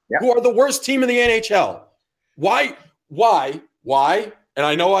Coyotes, who are the worst team in the NHL. Why? And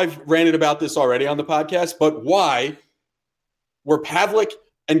I know I've ranted about this already on the podcast, but why were Pavlik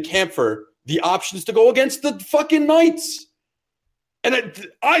and Kampfer the options to go against the fucking Knights? And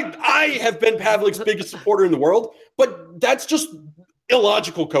I have been Pavlik's biggest supporter in the world, but that's just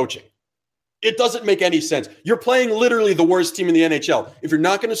illogical coaching. It doesn't make any sense. You're playing literally the worst team in the NHL. If you're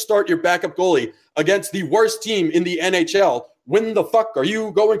not going to start your backup goalie against the worst team in the NHL, when the fuck are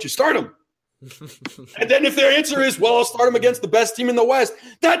you going to start him? And then if their answer is, well, I'll start him against the best team in the West,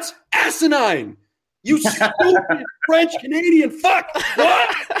 that's asinine. You stupid French Canadian fuck.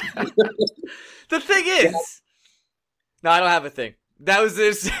 What? The thing is, no, I don't have a thing.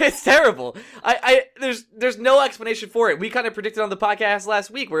 It's terrible. There's no explanation for it. We kind of predicted on the podcast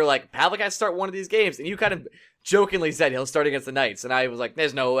last week. We were like, Pavlik has to start one of these games, and you kind of jokingly said he'll start against the Knights, and I was like,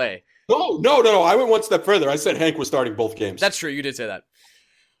 there's no way. No. I went one step further. I said Hank was starting both games. That's true. You did say that.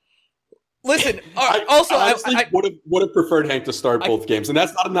 Listen, I would have preferred Hank to start both games, and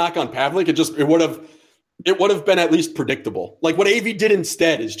that's not a knock on Pavlik. It would have been at least predictable. Like what AV did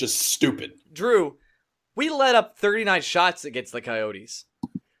instead is just stupid. Drew, we let up 39 shots against the Coyotes.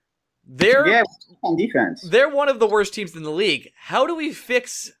 On defense. They're one of the worst teams in the league. How do we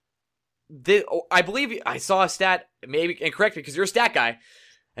fix this? I believe I saw a stat, maybe, and correct me because you're a stat guy,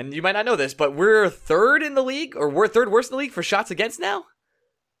 and you might not know this, but we're third in the league, or we're third worst in the league for shots against now?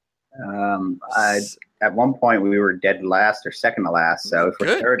 At one point we were dead last or second to last, so if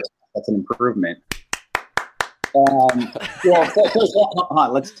we're third, that's an improvement.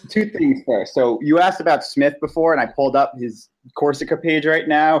 Let's two things first. So you asked about Smith before, and I pulled up his Corsica page right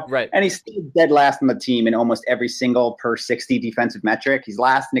now. Right. And he's still dead last on the team in almost every single per 60 defensive metric. He's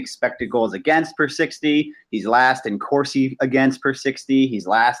last in expected goals against per 60. He's last in Corsi against per 60. He's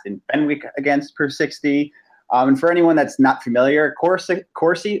last in Fenwick against per 60. And for anyone that's not familiar,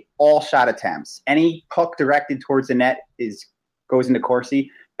 Corsi, all shot attempts. Any puck directed towards the net goes into Corsi.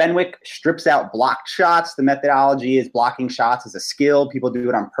 Fenwick strips out blocked shots. The methodology is blocking shots is a skill. People do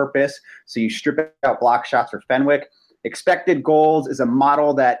it on purpose. So you strip out blocked shots for Fenwick. Expected goals is a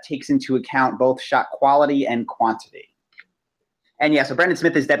model that takes into account both shot quality and quantity. And yeah, so Brendan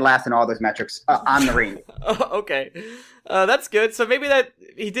Smith is dead last in all those metrics on the Rangers. Okay. That's good. So maybe that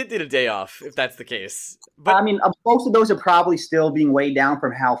he did need a day off, if that's the case. But I mean, most of those are probably still being weighed down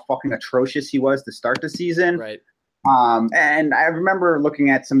from how fucking atrocious he was to start the season. Right. And I remember looking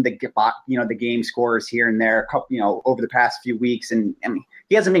at some of the game scores here and there, over the past few weeks, and I mean,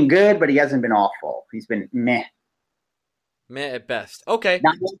 he hasn't been good, but he hasn't been awful. He's been meh. Meh at best. Okay.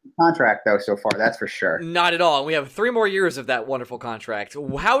 Not the contract though so far, that's for sure. Not at all. And we have 3 more years of that wonderful contract.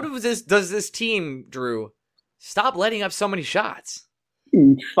 How does this team, Drew, stop letting up so many shots?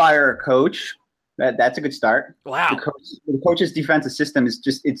 Fire a coach. That's a good start. Wow. The coach's defensive system is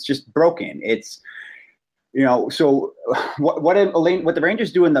just broken. It's so what the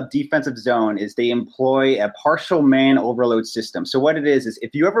Rangers do in the defensive zone is they employ a partial man overload system. So what it is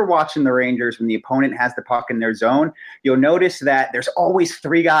if you ever watching the Rangers when the opponent has the puck in their zone, you'll notice that there's always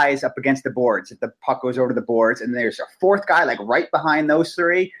 3 guys up against the boards if the puck goes over to the boards, and there's a 4th guy like right behind those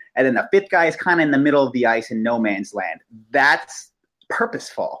 3, and then the 5th guy is kind of in the middle of the ice in no man's land. That's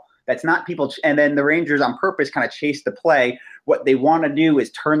purposeful. That's not people. And then the Rangers on purpose kind of chase the play. What they want to do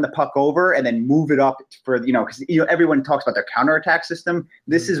is turn the puck over and then move it up for, because everyone talks about their counterattack system.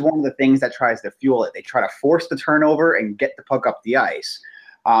 This is one of the things that tries to fuel it. They try to force the turnover and get the puck up the ice.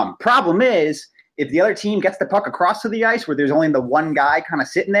 Problem is, if the other team gets the puck across to the ice where there's only the one guy kind of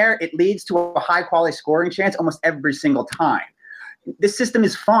sitting there, it leads to a high quality scoring chance almost every single time. This system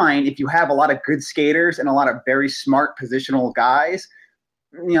is fine if you have a lot of good skaters and a lot of very smart positional guys.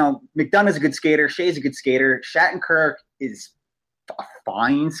 McDonough's a good skater. Shea's a good skater. Shattenkirk is a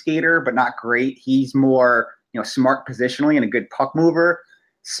fine skater, but not great. He's more, smart positionally and a good puck mover.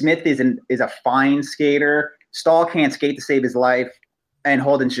 Smith is a fine skater. Stahl can't skate to save his life, and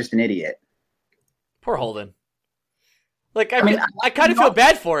Holden's just an idiot. Poor Holden. Like, I kind of feel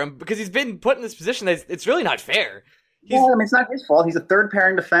bad for him because he's been put in this position that it's really not fair. It's not his fault. He's a third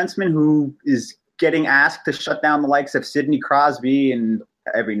pairing defenseman who is getting asked to shut down the likes of Sidney Crosby and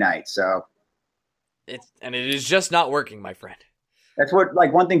every night. So it is just not working, my friend. That's what,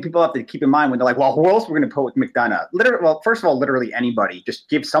 one thing people have to keep in mind when they're like, well, who else we're going to put with McDonough? First of all, literally anybody. Just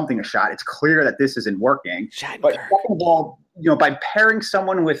give something a shot. It's clear that this isn't working. But second of all, by pairing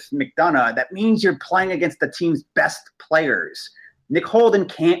someone with McDonough, that means you're playing against the team's best players. Nick Holden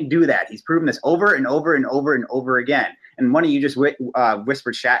can't do that. He's proven this over and over and over and over again. And one of you just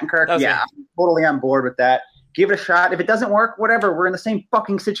whispered Shattenkirk. Yeah, I'm totally on board with that. Give it a shot. If it doesn't work, whatever. We're in the same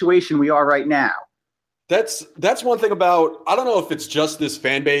fucking situation we are right now. That's one thing about, I don't know if it's just this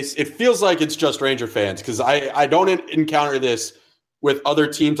fan base. It feels like it's just Ranger fans because I don't encounter this with other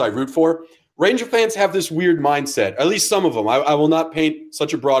teams I root for. Ranger fans have this weird mindset, at least some of them. I will not paint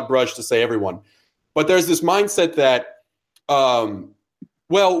such a broad brush to say everyone. But there's this mindset that,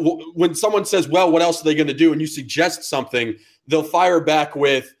 when someone says, well, what else are they going to do? And you suggest something, they'll fire back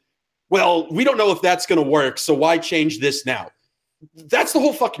with, well, we don't know if that's going to work, so why change this now? That's the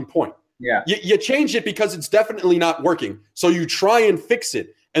whole fucking point. Yeah. You change it because it's definitely not working. So you try and fix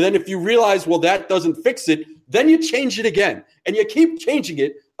it. And then if you realize, well, that doesn't fix it, then you change it again. And you keep changing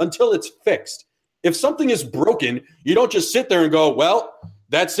it until it's fixed. If something is broken, you don't just sit there and go, well,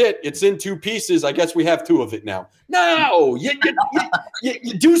 that's it. It's in 2 pieces. I guess we have 2 of it now. No, you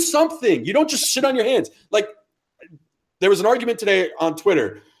do something. You don't just sit on your hands. Like, there was an argument today on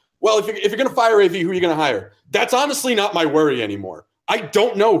Twitter. Well, if you're going to fire AV, who are you going to hire? That's honestly not my worry anymore. I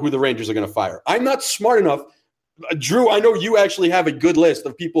don't know who the Rangers are going to fire. I'm not smart enough. Drew, I know you actually have a good list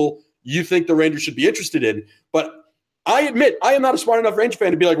of people you think the Rangers should be interested in, but I admit I am not a smart enough Ranger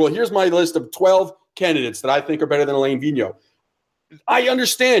fan to be like, well, here's my list of 12 candidates that I think are better than Alain Vigneault. I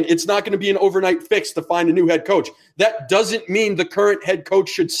understand it's not going to be an overnight fix to find a new head coach. That doesn't mean the current head coach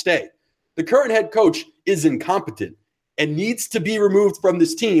should stay. The current head coach is incompetent and needs to be removed from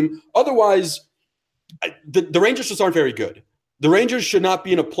this team. Otherwise, the Rangers just aren't very good. The Rangers should not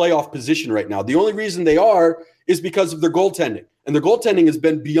be in a playoff position right now. The only reason they are is because of their goaltending. And their goaltending has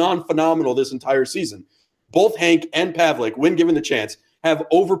been beyond phenomenal this entire season. Both Hank and Pavlik, when given the chance, have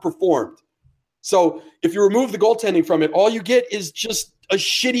overperformed. So if you remove the goaltending from it, all you get is just a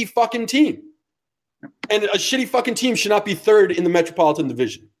shitty fucking team. And a shitty fucking team should not be third in the Metropolitan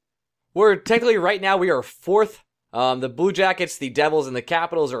Division. We're technically right now, we are 4th. The Blue Jackets, the Devils, and the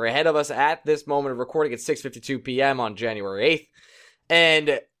Capitals are ahead of us at this moment of recording at 6:52 p.m. on January 8th.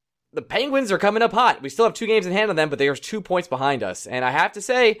 And the Penguins are coming up hot. We still have 2 games in hand on them, but there's 2 points behind us. And I have to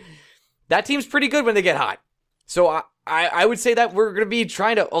say, that team's pretty good when they get hot. So I would say that we're going to be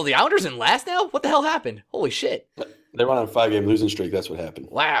trying to... Oh, the Islanders in last now? What the hell happened? Holy shit. They went on a 5-game losing streak. That's what happened.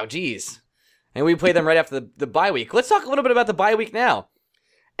 Wow, geez. and we play them right after the bye week. Let's talk a little bit about the bye week now.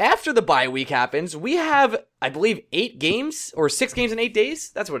 After the bye week happens, we have, I believe, 8 games or 6 games in 8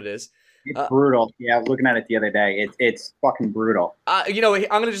 days. That's what it is. It's brutal. Yeah, I was looking at it the other day. It's fucking brutal. I'm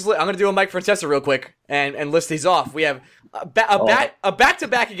gonna do a Mike Francesa real quick and list these off. We have a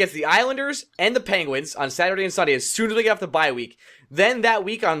back-to-back against the Islanders and the Penguins on Saturday and Sunday as soon as we get off the bye week. Then that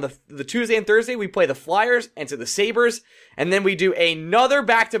week on the Tuesday and Thursday, we play the Flyers and to the Sabres, and then we do another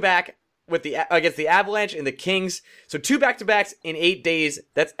back-to-back against the Avalanche and the Kings. So 2 back-to-backs in 8 days.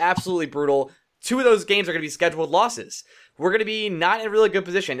 That's absolutely brutal. 2 of those games are going to be scheduled losses. We're going to be not in a really good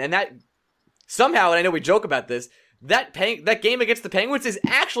position, and that somehow, and I know we joke about this, that game against the Penguins is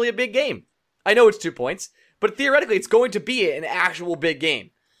actually a big game. I know it's 2 points, but theoretically it's going to be an actual big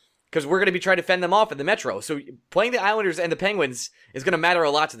game because we're going to be trying to fend them off in the Metro. So playing the Islanders and the Penguins is going to matter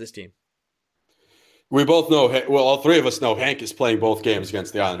a lot to this team. We both know, well, all 3 of us know Hank is playing both games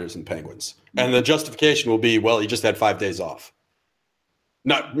against the Islanders and Penguins. And the justification will be, well, he just had 5 days off.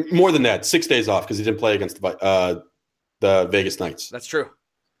 Not more than that, 6 days off because he didn't play against the Vegas Knights. That's true.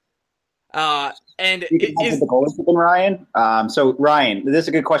 And is the goal keeping, Ryan? So Ryan, this is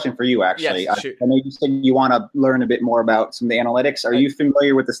a good question for you, actually. Yes, I know you said you want to learn a bit more about some of the analytics. Are you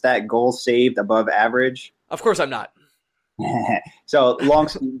familiar with the stat goals saved above average? Of course I'm not. So long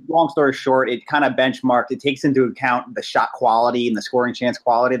story short, it kind of benchmarked. It takes into account the shot quality and the scoring chance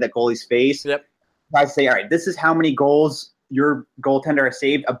quality that goalies face. Yep. I say, all right, this is how many goals your goaltender has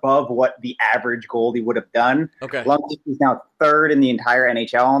saved above what the average goalie would have done. Okay. Lundqvist is now 3rd in the entire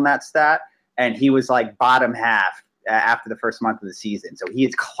NHL on that stat, and he was like bottom half after the first month of the season. So he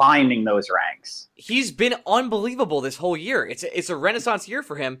is climbing those ranks. He's been unbelievable this whole year. It's a renaissance year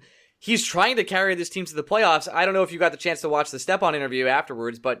for him. He's trying to carry this team to the playoffs. I don't know if you got the chance to watch the Stepan interview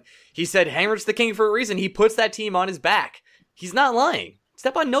afterwards, but he said Henrik's the king for a reason. He puts that team on his back. He's not lying.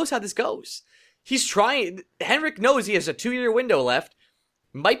 Stepan knows how this goes. He's trying. Henrik knows he has a 2-year window left.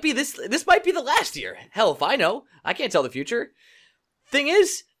 This might be the last year. Hell, if I know. I can't tell the future. Thing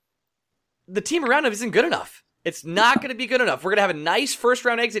is, the team around him isn't good enough. It's not going to be good enough. We're going to have a nice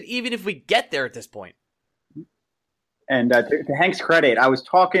first-round exit even if we get there at this point. And to Hank's credit,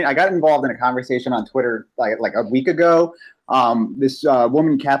 I got involved in a conversation on Twitter like a week ago. This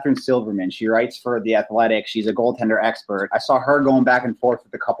woman, Catherine Silverman, she writes for The Athletic. She's a goaltender expert. I saw her going back and forth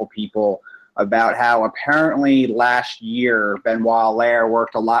with a couple people about how apparently last year Benoit Allaire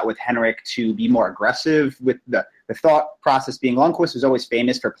worked a lot with Henrik to be more aggressive with the thought process being Lundqvist was always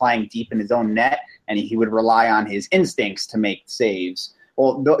famous for playing deep in his own net, and he would rely on his instincts to make saves.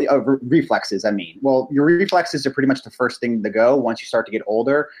 Well, reflexes, I mean. Well, your reflexes are pretty much the first thing to go once you start to get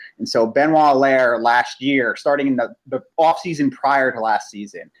older. And so Benoit Allaire last year, starting in the offseason prior to last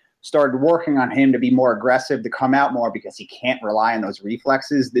season, started working on him to be more aggressive, to come out more because he can't rely on those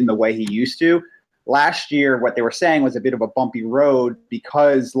reflexes in the way he used to. Last year, what they were saying was a bit of a bumpy road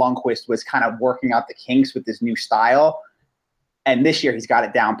because Lundqvist was kind of working out the kinks with this new style. And this year he's got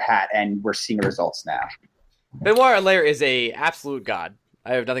it down pat, and we're seeing results now. Benoit Allaire is a absolute god.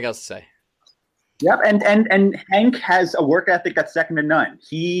 I have nothing else to say. Yep, and Hank has a work ethic that's second to none.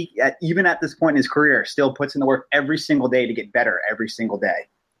 He, even at this point in his career, still puts in the work every single day to get better every single day.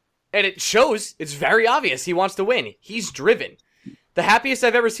 And it shows. It's very obvious he wants to win. He's driven. The happiest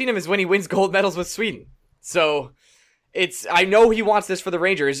I've ever seen him is when he wins gold medals with Sweden. So I know he wants this for the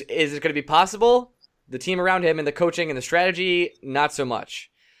Rangers. Is it going to be possible? The team around him and the coaching and the strategy, not so much.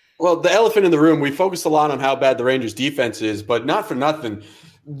 Well, the elephant in the room, we focused a lot on how bad the Rangers defense is, but not for nothing.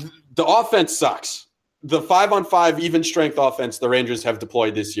 The offense sucks. The 5-on-5 even strength offense the Rangers have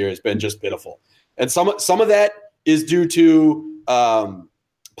deployed this year has been just pitiful. And some of that is due to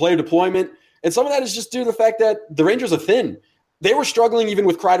player deployment, and some of that is just due to the fact that the Rangers are thin. They were struggling even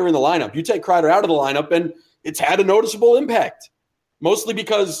with Kreider in the lineup. You take Kreider out of the lineup, and it's had a noticeable impact, mostly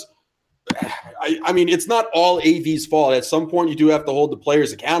because I mean, it's not all AV's fault. At some point, you do have to hold the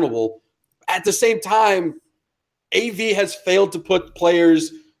players accountable. At the same time, AV has failed to put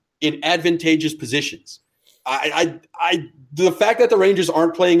players in advantageous positions. The fact that the Rangers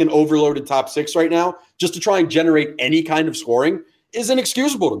aren't playing an overloaded top 6 right now, just to try and generate any kind of scoring, is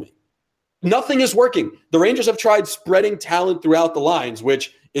inexcusable to me. Nothing is working. The Rangers have tried spreading talent throughout the lines,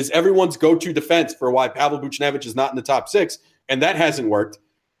 which is everyone's go-to defense for why Pavel Buchnevich is not in the top 6, and that hasn't worked.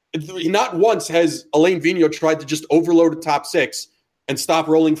 Not once has Alain Vigneault tried to just overload a top 6 and stop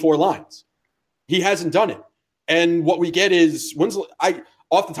rolling 4 lines. He hasn't done it. And what we get is,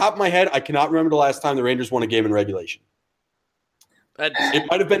 off the top of my head, I cannot remember the last time the Rangers won a game in regulation. It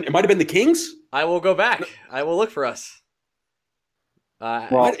might have been the Kings. I will go back. I will look for us.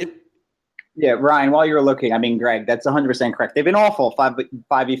 Yeah, Ryan, while you were looking, I mean, Greg, that's 100% correct. They've been awful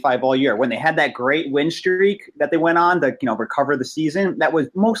 5v5 all year. When they had that great win streak that they went on to recover the season, that was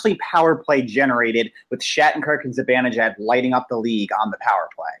mostly power play generated with Shattenkirk and Zibanejad lighting up the league on the power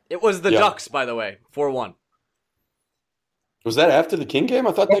play. It was the Ducks, by the way, 4-1. Was that after the King game?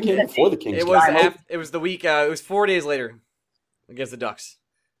 I thought that came before the Kings It game. was it was the week. It was 4 days later against the Ducks.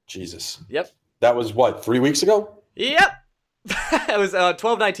 Jesus. Yep. That was what, 3 weeks ago? Yep. It was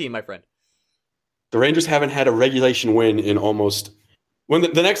 12-19, my friend. The Rangers haven't had a regulation win in almost – when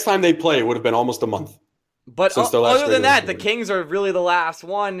the next time they play, it would have been almost a month. But since their last other than that, the win. Kings are really the last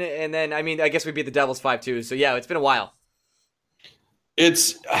one. And then, I mean, I guess we beat the Devils 5-2. So, yeah, it's been a while.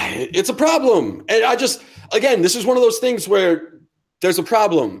 It's a problem. And again, this is one of those things where there's a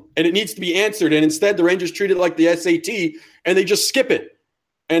problem and it needs to be answered. And instead, the Rangers treat it like the SAT and they just skip it.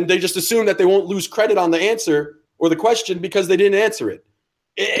 And they just assume that they won't lose credit on the answer or the question because they didn't answer it.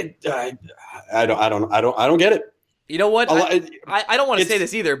 I don't get it. You know what? I don't want to say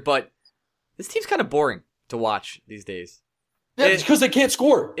this either, but this team's kind of boring to watch these days. Yeah, it's because they can't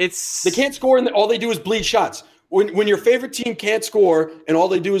score. They can't score, and all they do is bleed shots. When your favorite team can't score and all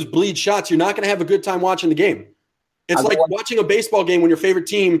they do is bleed shots, you're not going to have a good time watching the game. It's like watching a baseball game when your favorite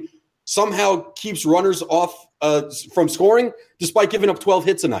team somehow keeps runners off from scoring despite giving up 12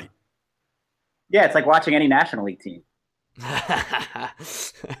 hits a night. Yeah, it's like watching any National League team.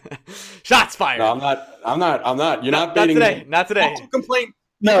 Shots fired. No, I'm not. You're not baiting me. Not today. Don't complain.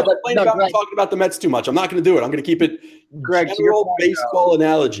 About me talking about the Mets too much. I'm not going to do it. I'm going to keep it Greg, general baseball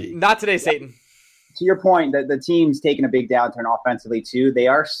analogy. Not today, Satan. To your point, that the team's taken a big downturn offensively too. They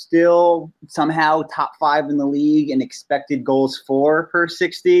are still somehow top 5 in the league in expected goals for per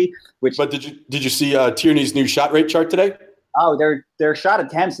 60. But did you see Tierney's new shot rate chart today? Oh, their shot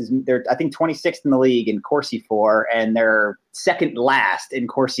attempts they're I think 26th in the league in Corsi for, and they're second last in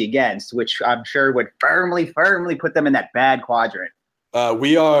Corsi against, which I'm sure would firmly put them in that bad quadrant.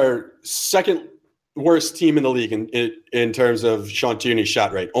 We are second worst team in the league in terms of Sean Tierney's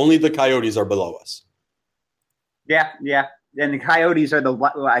shot rate. Only the Coyotes are below us. Yeah. And the Coyotes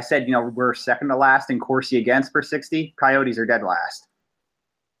are I said, we're second to last in Corsi against per 60. Coyotes are dead last.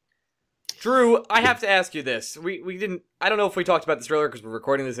 Drew, I have to ask you this. We didn't. I don't know if we talked about this earlier because we're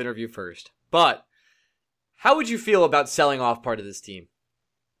recording this interview first. But how would you feel about selling off part of this team?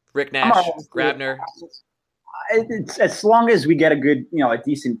 Rick Nash, Grabner. It's, as long as we get a good, a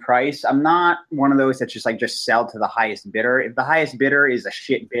decent price. I'm not one of those that's just sell to the highest bidder. If the highest bidder is a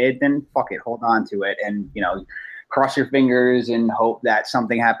shit bid, then fuck it, hold on to it, and cross your fingers and hope that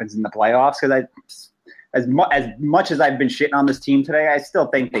something happens in the playoffs. Because as much as I've been shitting on this team today, I still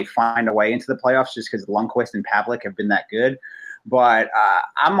think they find a way into the playoffs just because Lundqvist and Pavlik have been that good. But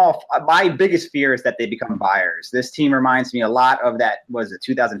I'm off. My biggest fear is that they become buyers. This team reminds me a lot of that. Was it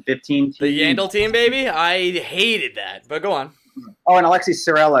 2015 team? The Yandel team, baby. I hated that. But go on. Oh, and Alexi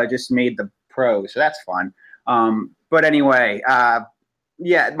Sorella just made the pro, so that's fun. But anyway,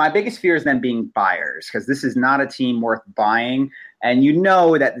 my biggest fear is them being buyers because this is not a team worth buying. And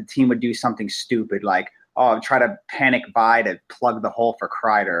that the team would do something stupid like, try to panic buy to plug the hole for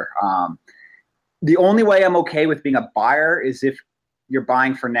Kreider. The only way I'm okay with being a buyer is if you're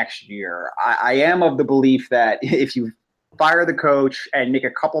buying for next year. I am of the belief that if you fire the coach and make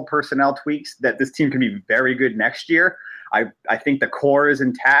a couple personnel tweaks, that this team can be very good next year. I think the core is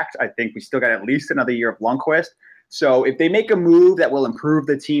intact. I think we still got at least another year of Lundqvist. So if they make a move that will improve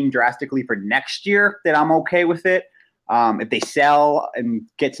the team drastically for next year, then I'm okay with it. If they sell and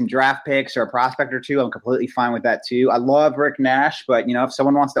get some draft picks or a prospect or two, I'm completely fine with that too. I love Rick Nash, but if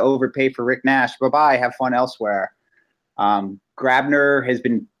someone wants to overpay for Rick Nash, bye-bye, have fun elsewhere. Grabner has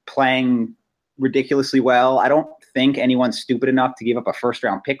been playing ridiculously well. I don't think anyone's stupid enough to give up a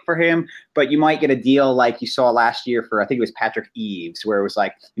first-round pick for him, but you might get a deal like you saw last year for, I think it was Patrick Eaves, where it was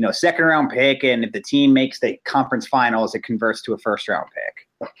like, second-round pick, and if the team makes the conference finals, it converts to a first-round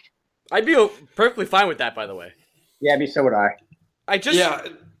pick. I'd be perfectly fine with that, by the way. Yeah, so would I.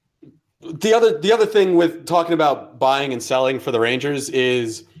 The other thing with talking about buying and selling for the Rangers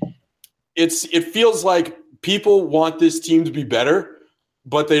is it feels like people want this team to be better,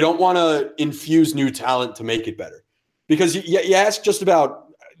 but they don't want to infuse new talent to make it better. Because you ask just about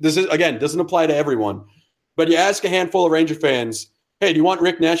this is again doesn't apply to everyone, but you ask a handful of Ranger fans, "Hey, do you want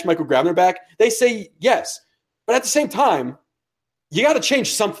Rick Nash, Michael Grabner back?" They say yes, but at the same time, you got to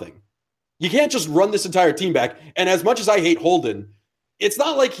change something. You can't just run this entire team back. And as much as I hate Holden, it's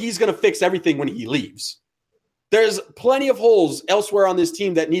not like he's going to fix everything when he leaves. There's plenty of holes elsewhere on this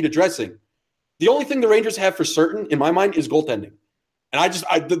team that need addressing. The only thing the Rangers have for certain, in my mind, is goaltending. And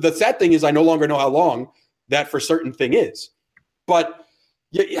the sad thing is I no longer know how long that for certain thing is. But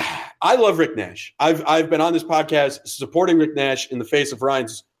Yeah, I love Rick Nash. I've been on this podcast supporting Rick Nash in the face of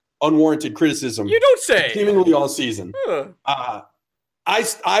Ryan's unwarranted criticism. You don't say. Seemingly all season.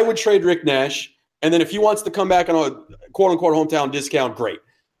 I would trade Rick Nash, and then if he wants to come back on a quote-unquote hometown discount, great.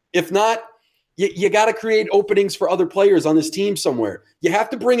 If not, you got to create openings for other players on this team somewhere. You have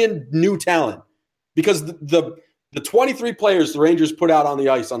to bring in new talent because the 23 players the Rangers put out on the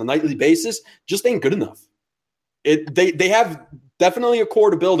ice on a nightly basis just ain't good enough. They have definitely a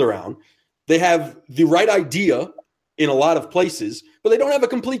core to build around. They have the right idea in a lot of places, but they don't have a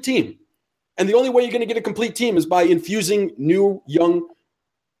complete team. And the only way you're going to get a complete team is by infusing new, young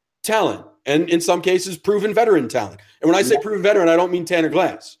talent, and in some cases, proven veteran talent. And when I say proven veteran, I don't mean Tanner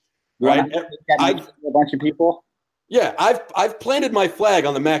Glass. Right? A bunch of people. Yeah, I've planted my flag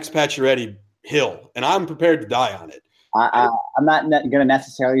on the Max Pacioretty hill, and I'm prepared to die on it. I'm not going to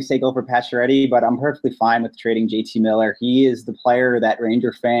necessarily say go for Pacioretty, but I'm perfectly fine with trading JT Miller. He is the player that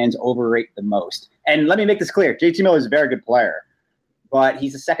Ranger fans overrate the most. And let me make this clear: JT Miller is a very good player, but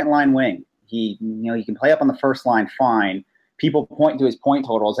he's a second-line wing. He can play up on the first line fine. People point to his point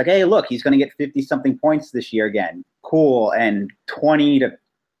totals like, hey, look, he's going to get 50-something points this year again. Cool, and 20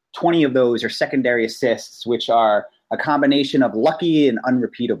 of those are secondary assists, which are a combination of lucky and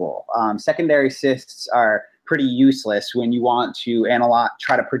unrepeatable. Secondary assists are pretty useless when you want to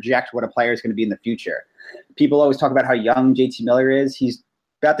try to project what a player is going to be in the future. People always talk about how young JT Miller is. He's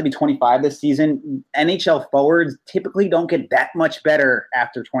about to be 25 this season. NHL forwards typically don't get that much better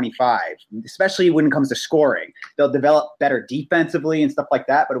after 25, especially when it comes to scoring. They'll develop better defensively and stuff like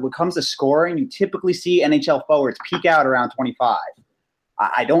that, but when it comes to scoring, you typically see NHL forwards peak out around 25.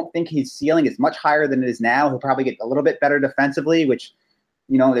 I don't think his ceiling is much higher than it is now. He'll probably get a little bit better defensively, which,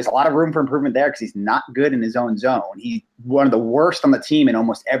 there's a lot of room for improvement there because he's not good in his own zone. He's one of the worst on the team in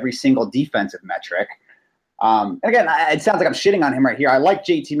almost every single defensive metric. Again, it sounds like I'm shitting on him right here. I like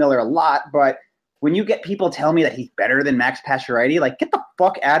JT Miller a lot, but when you get people tell me that he's better than Max Pacioretty, like, get the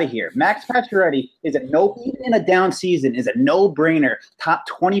fuck out of here. Max Pacioretty even in a down season, is a no-brainer top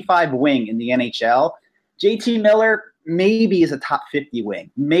 25 wing in the NHL. JT Miller maybe is a top 50 wing,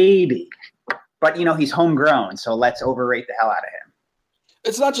 maybe. But, he's homegrown, so let's overrate the hell out of him.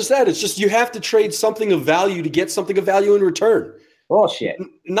 It's not just that. It's just you have to trade something of value to get something of value in return. Bullshit.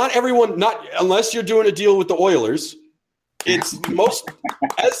 Not everyone, unless you're doing a deal with the Oilers. It's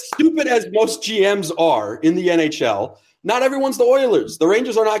as stupid as most GMs are in the NHL. Not everyone's the Oilers. The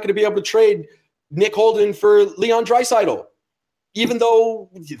Rangers are not going to be able to trade Nick Holden for Leon Draisaitl, even though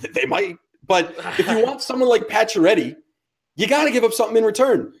they might. But if you want someone like Pacioretty, you got to give up something in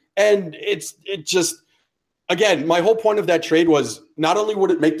return. And it just, again, my whole point of that trade was not only would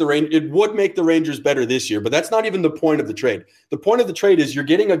it make the Rangers better this year, but that's not even the point of the trade. The point of the trade is you're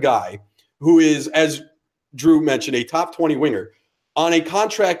getting a guy who is, as Drew mentioned, a top 20 winger on a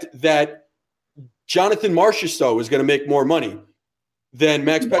contract that Jonathan Marchessault is going to make more money than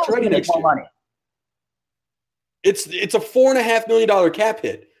Max Pacioretty next year. Money. It's a $4.5 million cap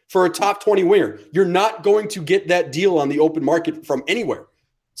hit for a top 20 winger. You're not going to get that deal on the open market from anywhere.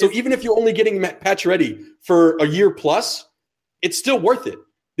 So even if you're only getting Pacioretty for a year plus, it's still worth it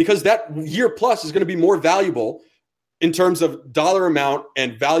because that year plus is going to be more valuable in terms of dollar amount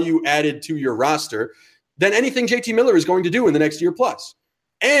and value added to your roster than anything JT Miller is going to do in the next year plus.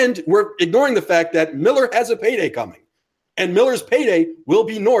 And we're ignoring the fact that Miller has a payday coming, and Miller's payday will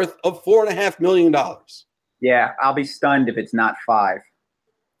be north of $4.5 million. Yeah, I'll be stunned if it's not 5.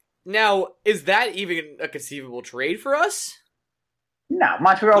 Now, is that even a conceivable trade for us? No,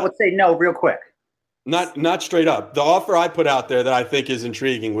 Montreal would say no real quick. Not straight up. The offer I put out there that I think is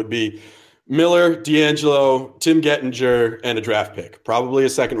intriguing would be Miller, DeAngelo, Tim Gettinger, and a draft pick, probably a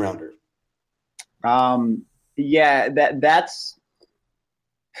second rounder. Yeah, that's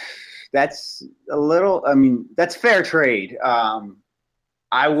a little. I mean, that's fair trade.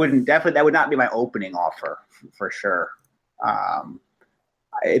 I wouldn't definitely. That would not be my opening offer for sure.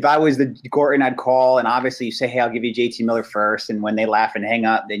 If I was the Gorton, I'd call, and obviously you say, hey, I'll give you JT Miller first, and when they laugh and hang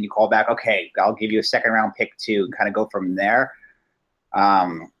up, then you call back, okay, I'll give you a second-round pick too, and kind of go from there.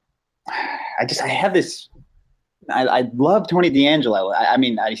 I have this – I love Tony DeAngelo. I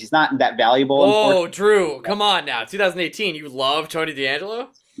mean, he's not that valuable. Oh, Drew, come on now. 2018, you love Tony DeAngelo?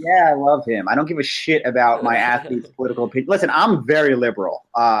 Yeah, I love him. I don't give a shit about my athletes' political opinions. Listen, I'm very liberal.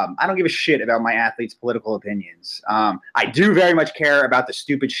 I don't give a shit about my athletes' political opinions. I do very much care about the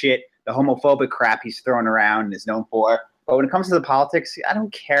stupid shit, the homophobic crap he's throwing around and is known for. But when it comes to the politics, I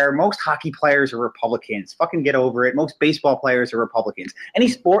don't care. Most hockey players are Republicans. Fucking get over it. Most baseball players are Republicans. Any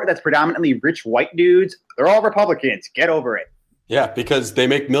sport that's predominantly rich white dudes, they're all Republicans. Get over it. Yeah, because they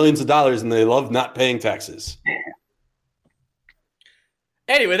make millions of dollars and they love not paying taxes.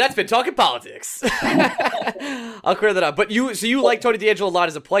 Anyway, that's been talking politics. I'll clear that up. But you like Tony DeAngelo a lot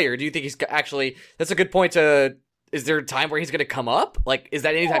as a player. Do you think he's actually, that's a good point is there a time where he's going to come up? Like, is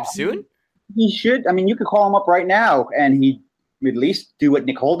that anytime soon? He should. I mean, you could call him up right now and he'd at least do what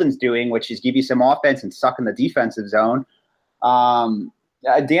Nick Holden's doing, which is give you some offense and suck in the defensive zone.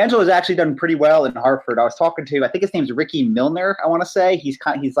 DeAngelo has actually done pretty well in Hartford. I was talking to, I think his name's Ricky Milner, I want to say. He's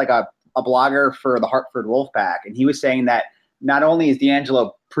like a blogger for the Hartford Wolfpack. And he was saying that not only is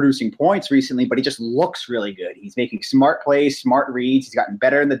DeAngelo producing points recently, but he just looks really good. He's making smart plays, smart reads. He's gotten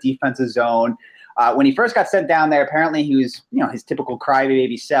better in the defensive zone. When he first got sent down there, apparently he was, his typical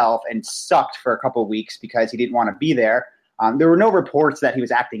crybaby self and sucked for a couple of weeks because he didn't want to be there. There were no reports that he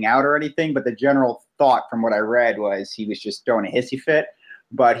was acting out or anything, but the general thought from what I read was he was just throwing a hissy fit.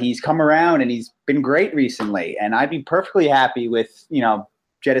 But he's come around and he's been great recently. And I'd be perfectly happy with,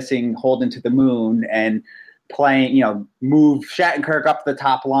 jettisoning Holden to the moon and playing, move Shattenkirk up the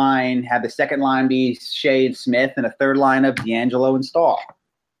top line, have the second line be Shea and Smith, and a third line of DeAngelo and Stahl.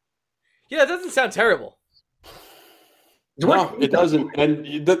 Yeah, it doesn't sound terrible. No, it doesn't.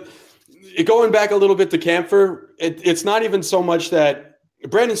 And going back a little bit to Camphor, it's not even so much that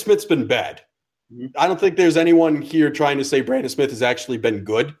Brandon Smith's been bad. I don't think there's anyone here trying to say Brandon Smith has actually been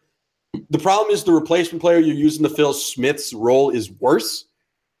good. The problem is the replacement player you're using to fill Smith's role is worse,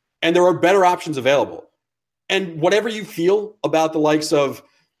 and there are better options available. And whatever you feel about the likes of,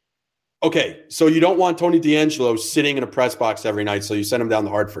 okay, so you don't want Tony DeAngelo sitting in a press box every night, so you send him down to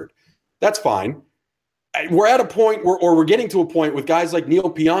Hartford. That's fine. We're at a point or we're getting to a point with guys like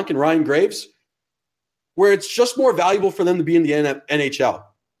Neil Pionk and Ryan Graves where it's just more valuable for them to be in the NHL.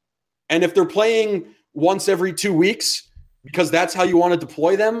 And if they're playing once every 2 weeks because that's how you want to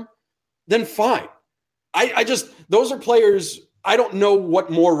deploy them, then fine. Those are players, I don't know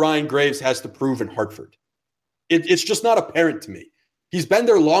what more Ryan Graves has to prove in Hartford. It's just not apparent to me. He's been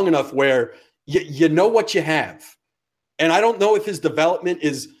there long enough where you know what you have. And I don't know if his development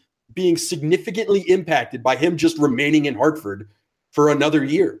is being significantly impacted by him just remaining in Hartford for another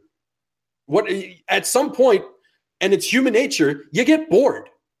year. At some point, and it's human nature, you get bored.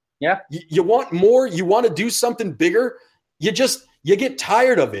 Yeah. You want more, you want to do something bigger. You get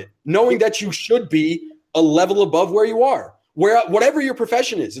tired of it, knowing that you should be a level above where you are. Whatever your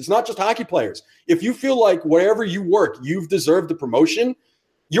profession is, it's not just hockey players. If you feel like wherever you work, you've deserved a promotion,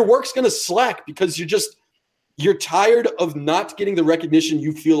 your work's going to slack because you're tired of not getting the recognition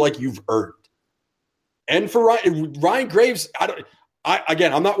you feel like you've earned. And for Ryan Graves,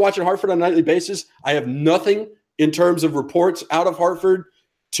 I'm not watching Hartford on a nightly basis. I have nothing in terms of reports out of Hartford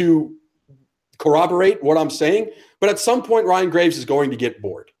to corroborate what I'm saying. But at some point, Ryan Graves is going to get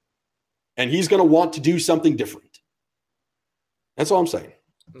bored. And he's going to want to do something different. That's all I'm saying.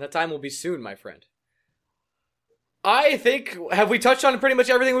 And that time will be soon, my friend. I think, have we touched on pretty much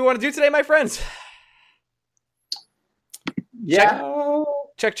everything we want to do today, my friends? Yeah.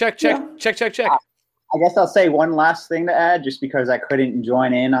 Check. I guess I'll say one last thing to add, just because I couldn't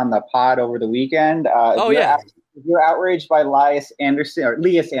join in on the pod over the weekend. If you're outraged by Lias Andersson, or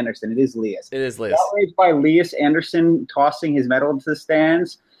Lias Andersson, it is Lias. It is Lias. Outraged by Lias Andersson tossing his medal into the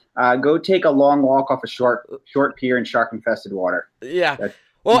stands, go take a long walk off a short pier in shark-infested water. Yeah.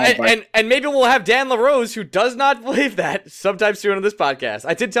 And maybe we'll have Dan LaRose, who does not believe that, sometime soon on this podcast.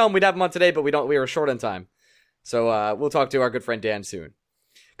 I did tell him we'd have him on today, but we were short on time. So we'll talk to our good friend Dan soon.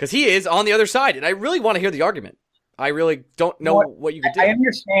 Because he is on the other side, and I really want to hear the argument. I really don't know what you could do. I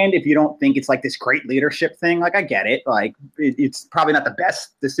understand if you don't think it's like this great leadership thing. Like, I get it. Like, it's probably not the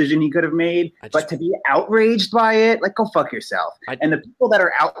best decision he could have made. But to be outraged by it, like, go fuck yourself. And the people that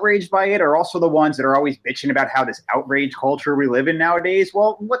are outraged by it are also the ones that are always bitching about how this outrage culture we live in nowadays.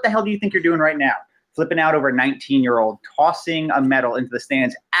 Well, what the hell do you think you're doing right now? Flipping out over a 19-year-old, tossing a medal into the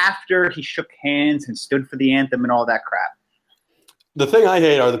stands after he shook hands and stood for the anthem and all that crap. The thing I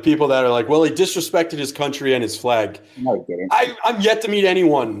hate are the people that are like, well, he disrespected his country and his flag. No, he didn't. I'm yet to meet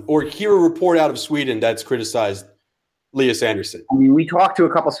anyone or hear a report out of Sweden that's criticized Lias Andersson. I mean, we talk to a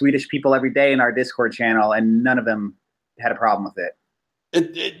couple Swedish people every day in our Discord channel, and none of them had a problem with it.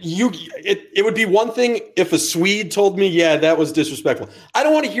 It would be one thing if a Swede told me, yeah, that was disrespectful. I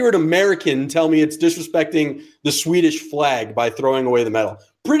don't want to hear an American tell me it's disrespecting the Swedish flag by throwing away the medal.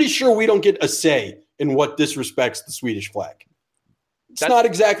 Pretty sure we don't get a say in what disrespects the Swedish flag. That's not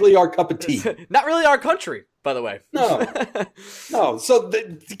exactly our cup of tea. Not really our country, by the way. No. So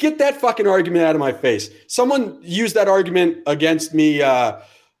to get that fucking argument out of my face. Someone used that argument against me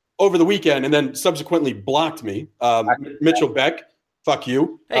over the weekend and then subsequently blocked me. Mitchell Beck, fuck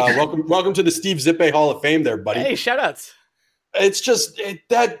you. Hey. Welcome to the Steve Zippe Hall of Fame there, buddy. Hey, shout-outs. It's just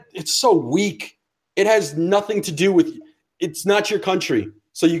it's so weak. It has nothing to do with – it's not your country.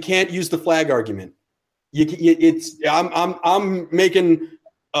 so you can't use the flag argument. I'm making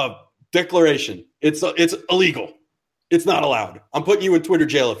a declaration. It's illegal. It's not allowed. I'm putting you in Twitter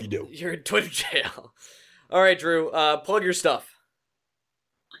jail if you do. You're in Twitter jail. All right, Drew, plug your stuff.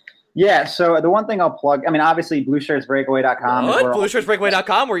 Yeah, so the one thing I'll plug, I mean, obviously, BlueShirtsBreakaway.com. What?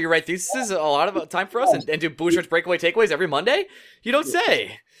 BlueShirtsBreakaway.com, where you write theses a lot of time for us and do Blue Shirts Breakaway takeaways every Monday? You don't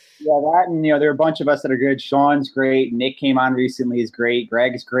say. Yeah, that, and, there are a bunch of us that are good. Sean's great. Nick came on recently, is great.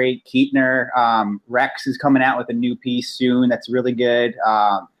 Greg's great. Keatner. Rex is coming out with a new piece soon that's really good.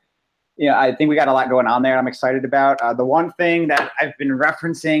 I think we got a lot going on there I'm excited about. The one thing that I've been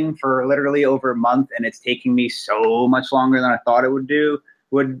referencing for literally over a month, and it's taking me so much longer than I thought it would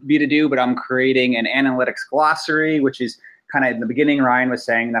be to do, but I'm creating an analytics glossary, which is kind of in the beginning, Ryan was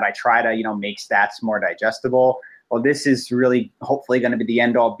saying that I try to, make stats more digestible. Well, this is really hopefully going to be the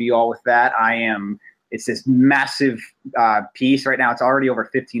end all be all with that. It's this massive piece right now. It's already over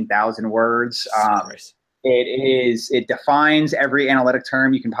 15,000 words. It defines every analytic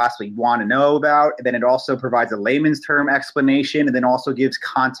term you can possibly want to know about. And then it also provides a layman's term explanation, and then also gives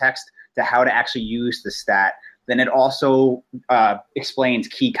context to how to actually use the stat. Then it also explains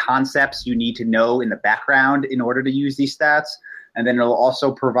key concepts you need to know in the background in order to use these stats. And then it'll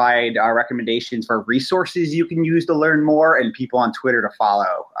also provide recommendations for resources you can use to learn more and people on Twitter to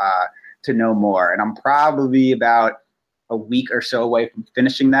follow to know more. And I'm probably about a week or so away from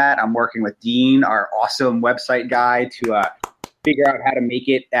finishing that. I'm working with Dean, our awesome website guy, to figure out how to make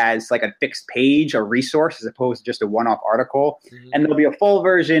it as like a fixed page, a resource, as opposed to just a one-off article. Mm-hmm. And there'll be a full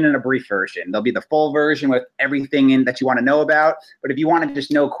version and a brief version. There'll be the full version with everything in that you want to know about. But if you want to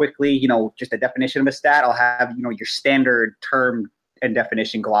just know quickly, just a definition of a stat, I'll have, your standard term and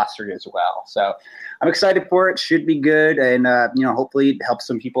definition glossary as well. So I'm excited for it. Should be good. And, hopefully it helps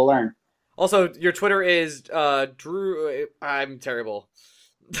some people learn. Also, your Twitter is Drew. I'm terrible.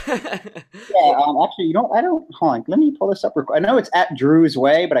 Actually, I don't. Hold on. Let me pull this up. I know it's at Drew's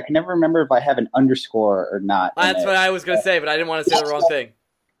Way, but I can never remember if I have an underscore or not. That's what I was going to say, but I didn't want to say the wrong thing.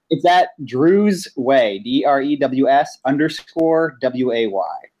 It's at Drew's Way. DREWS_WAY.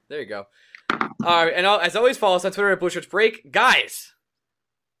 There you go. All right, and as always, follow us on Twitter at Blue Shirts Break. Guys,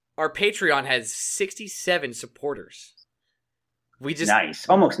 our Patreon has 67 supporters. Nice.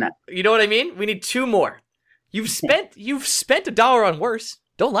 Almost not. You know what I mean? We need 2 more. You've spent $1 on worse.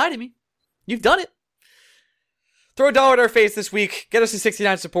 Don't lie to me. You've done it. Throw $1 at our face this week. Get us to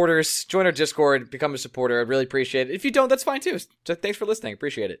 69 supporters. Join our Discord. Become a supporter. I'd really appreciate it. If you don't, that's fine too. So thanks for listening.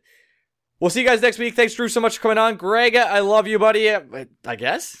 Appreciate it. We'll see you guys next week. Thanks, Drew, so much for coming on. Greg, I love you, buddy. I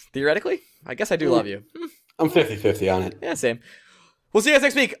guess. Theoretically. I guess I do love you. I'm 50-50 on it. Yeah, same. We'll see you guys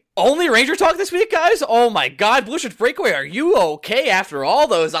next week. Only Ranger talk this week, guys? Oh my god, Blue Shirts Breakaway, are you okay after all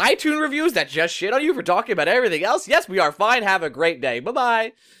those iTunes reviews that just shit on you for talking about everything else? Yes, we are fine. Have a great day.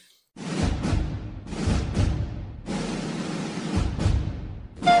 Bye-bye.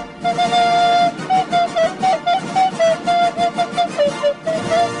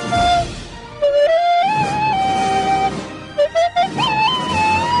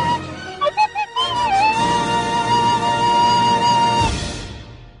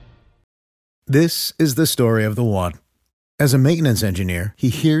 This is the story of the one. As a maintenance engineer, he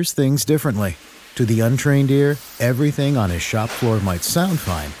hears things differently. To the untrained ear, everything on his shop floor might sound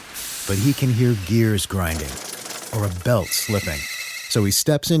fine, but he can hear gears grinding or a belt slipping. So he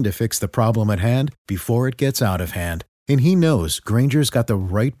steps in to fix the problem at hand before it gets out of hand. And he knows Grainger's got the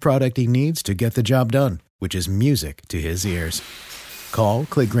right product he needs to get the job done, which is music to his ears. Call,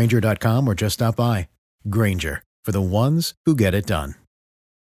 click Grainger.com, or just stop by. Grainger, for the ones who get it done.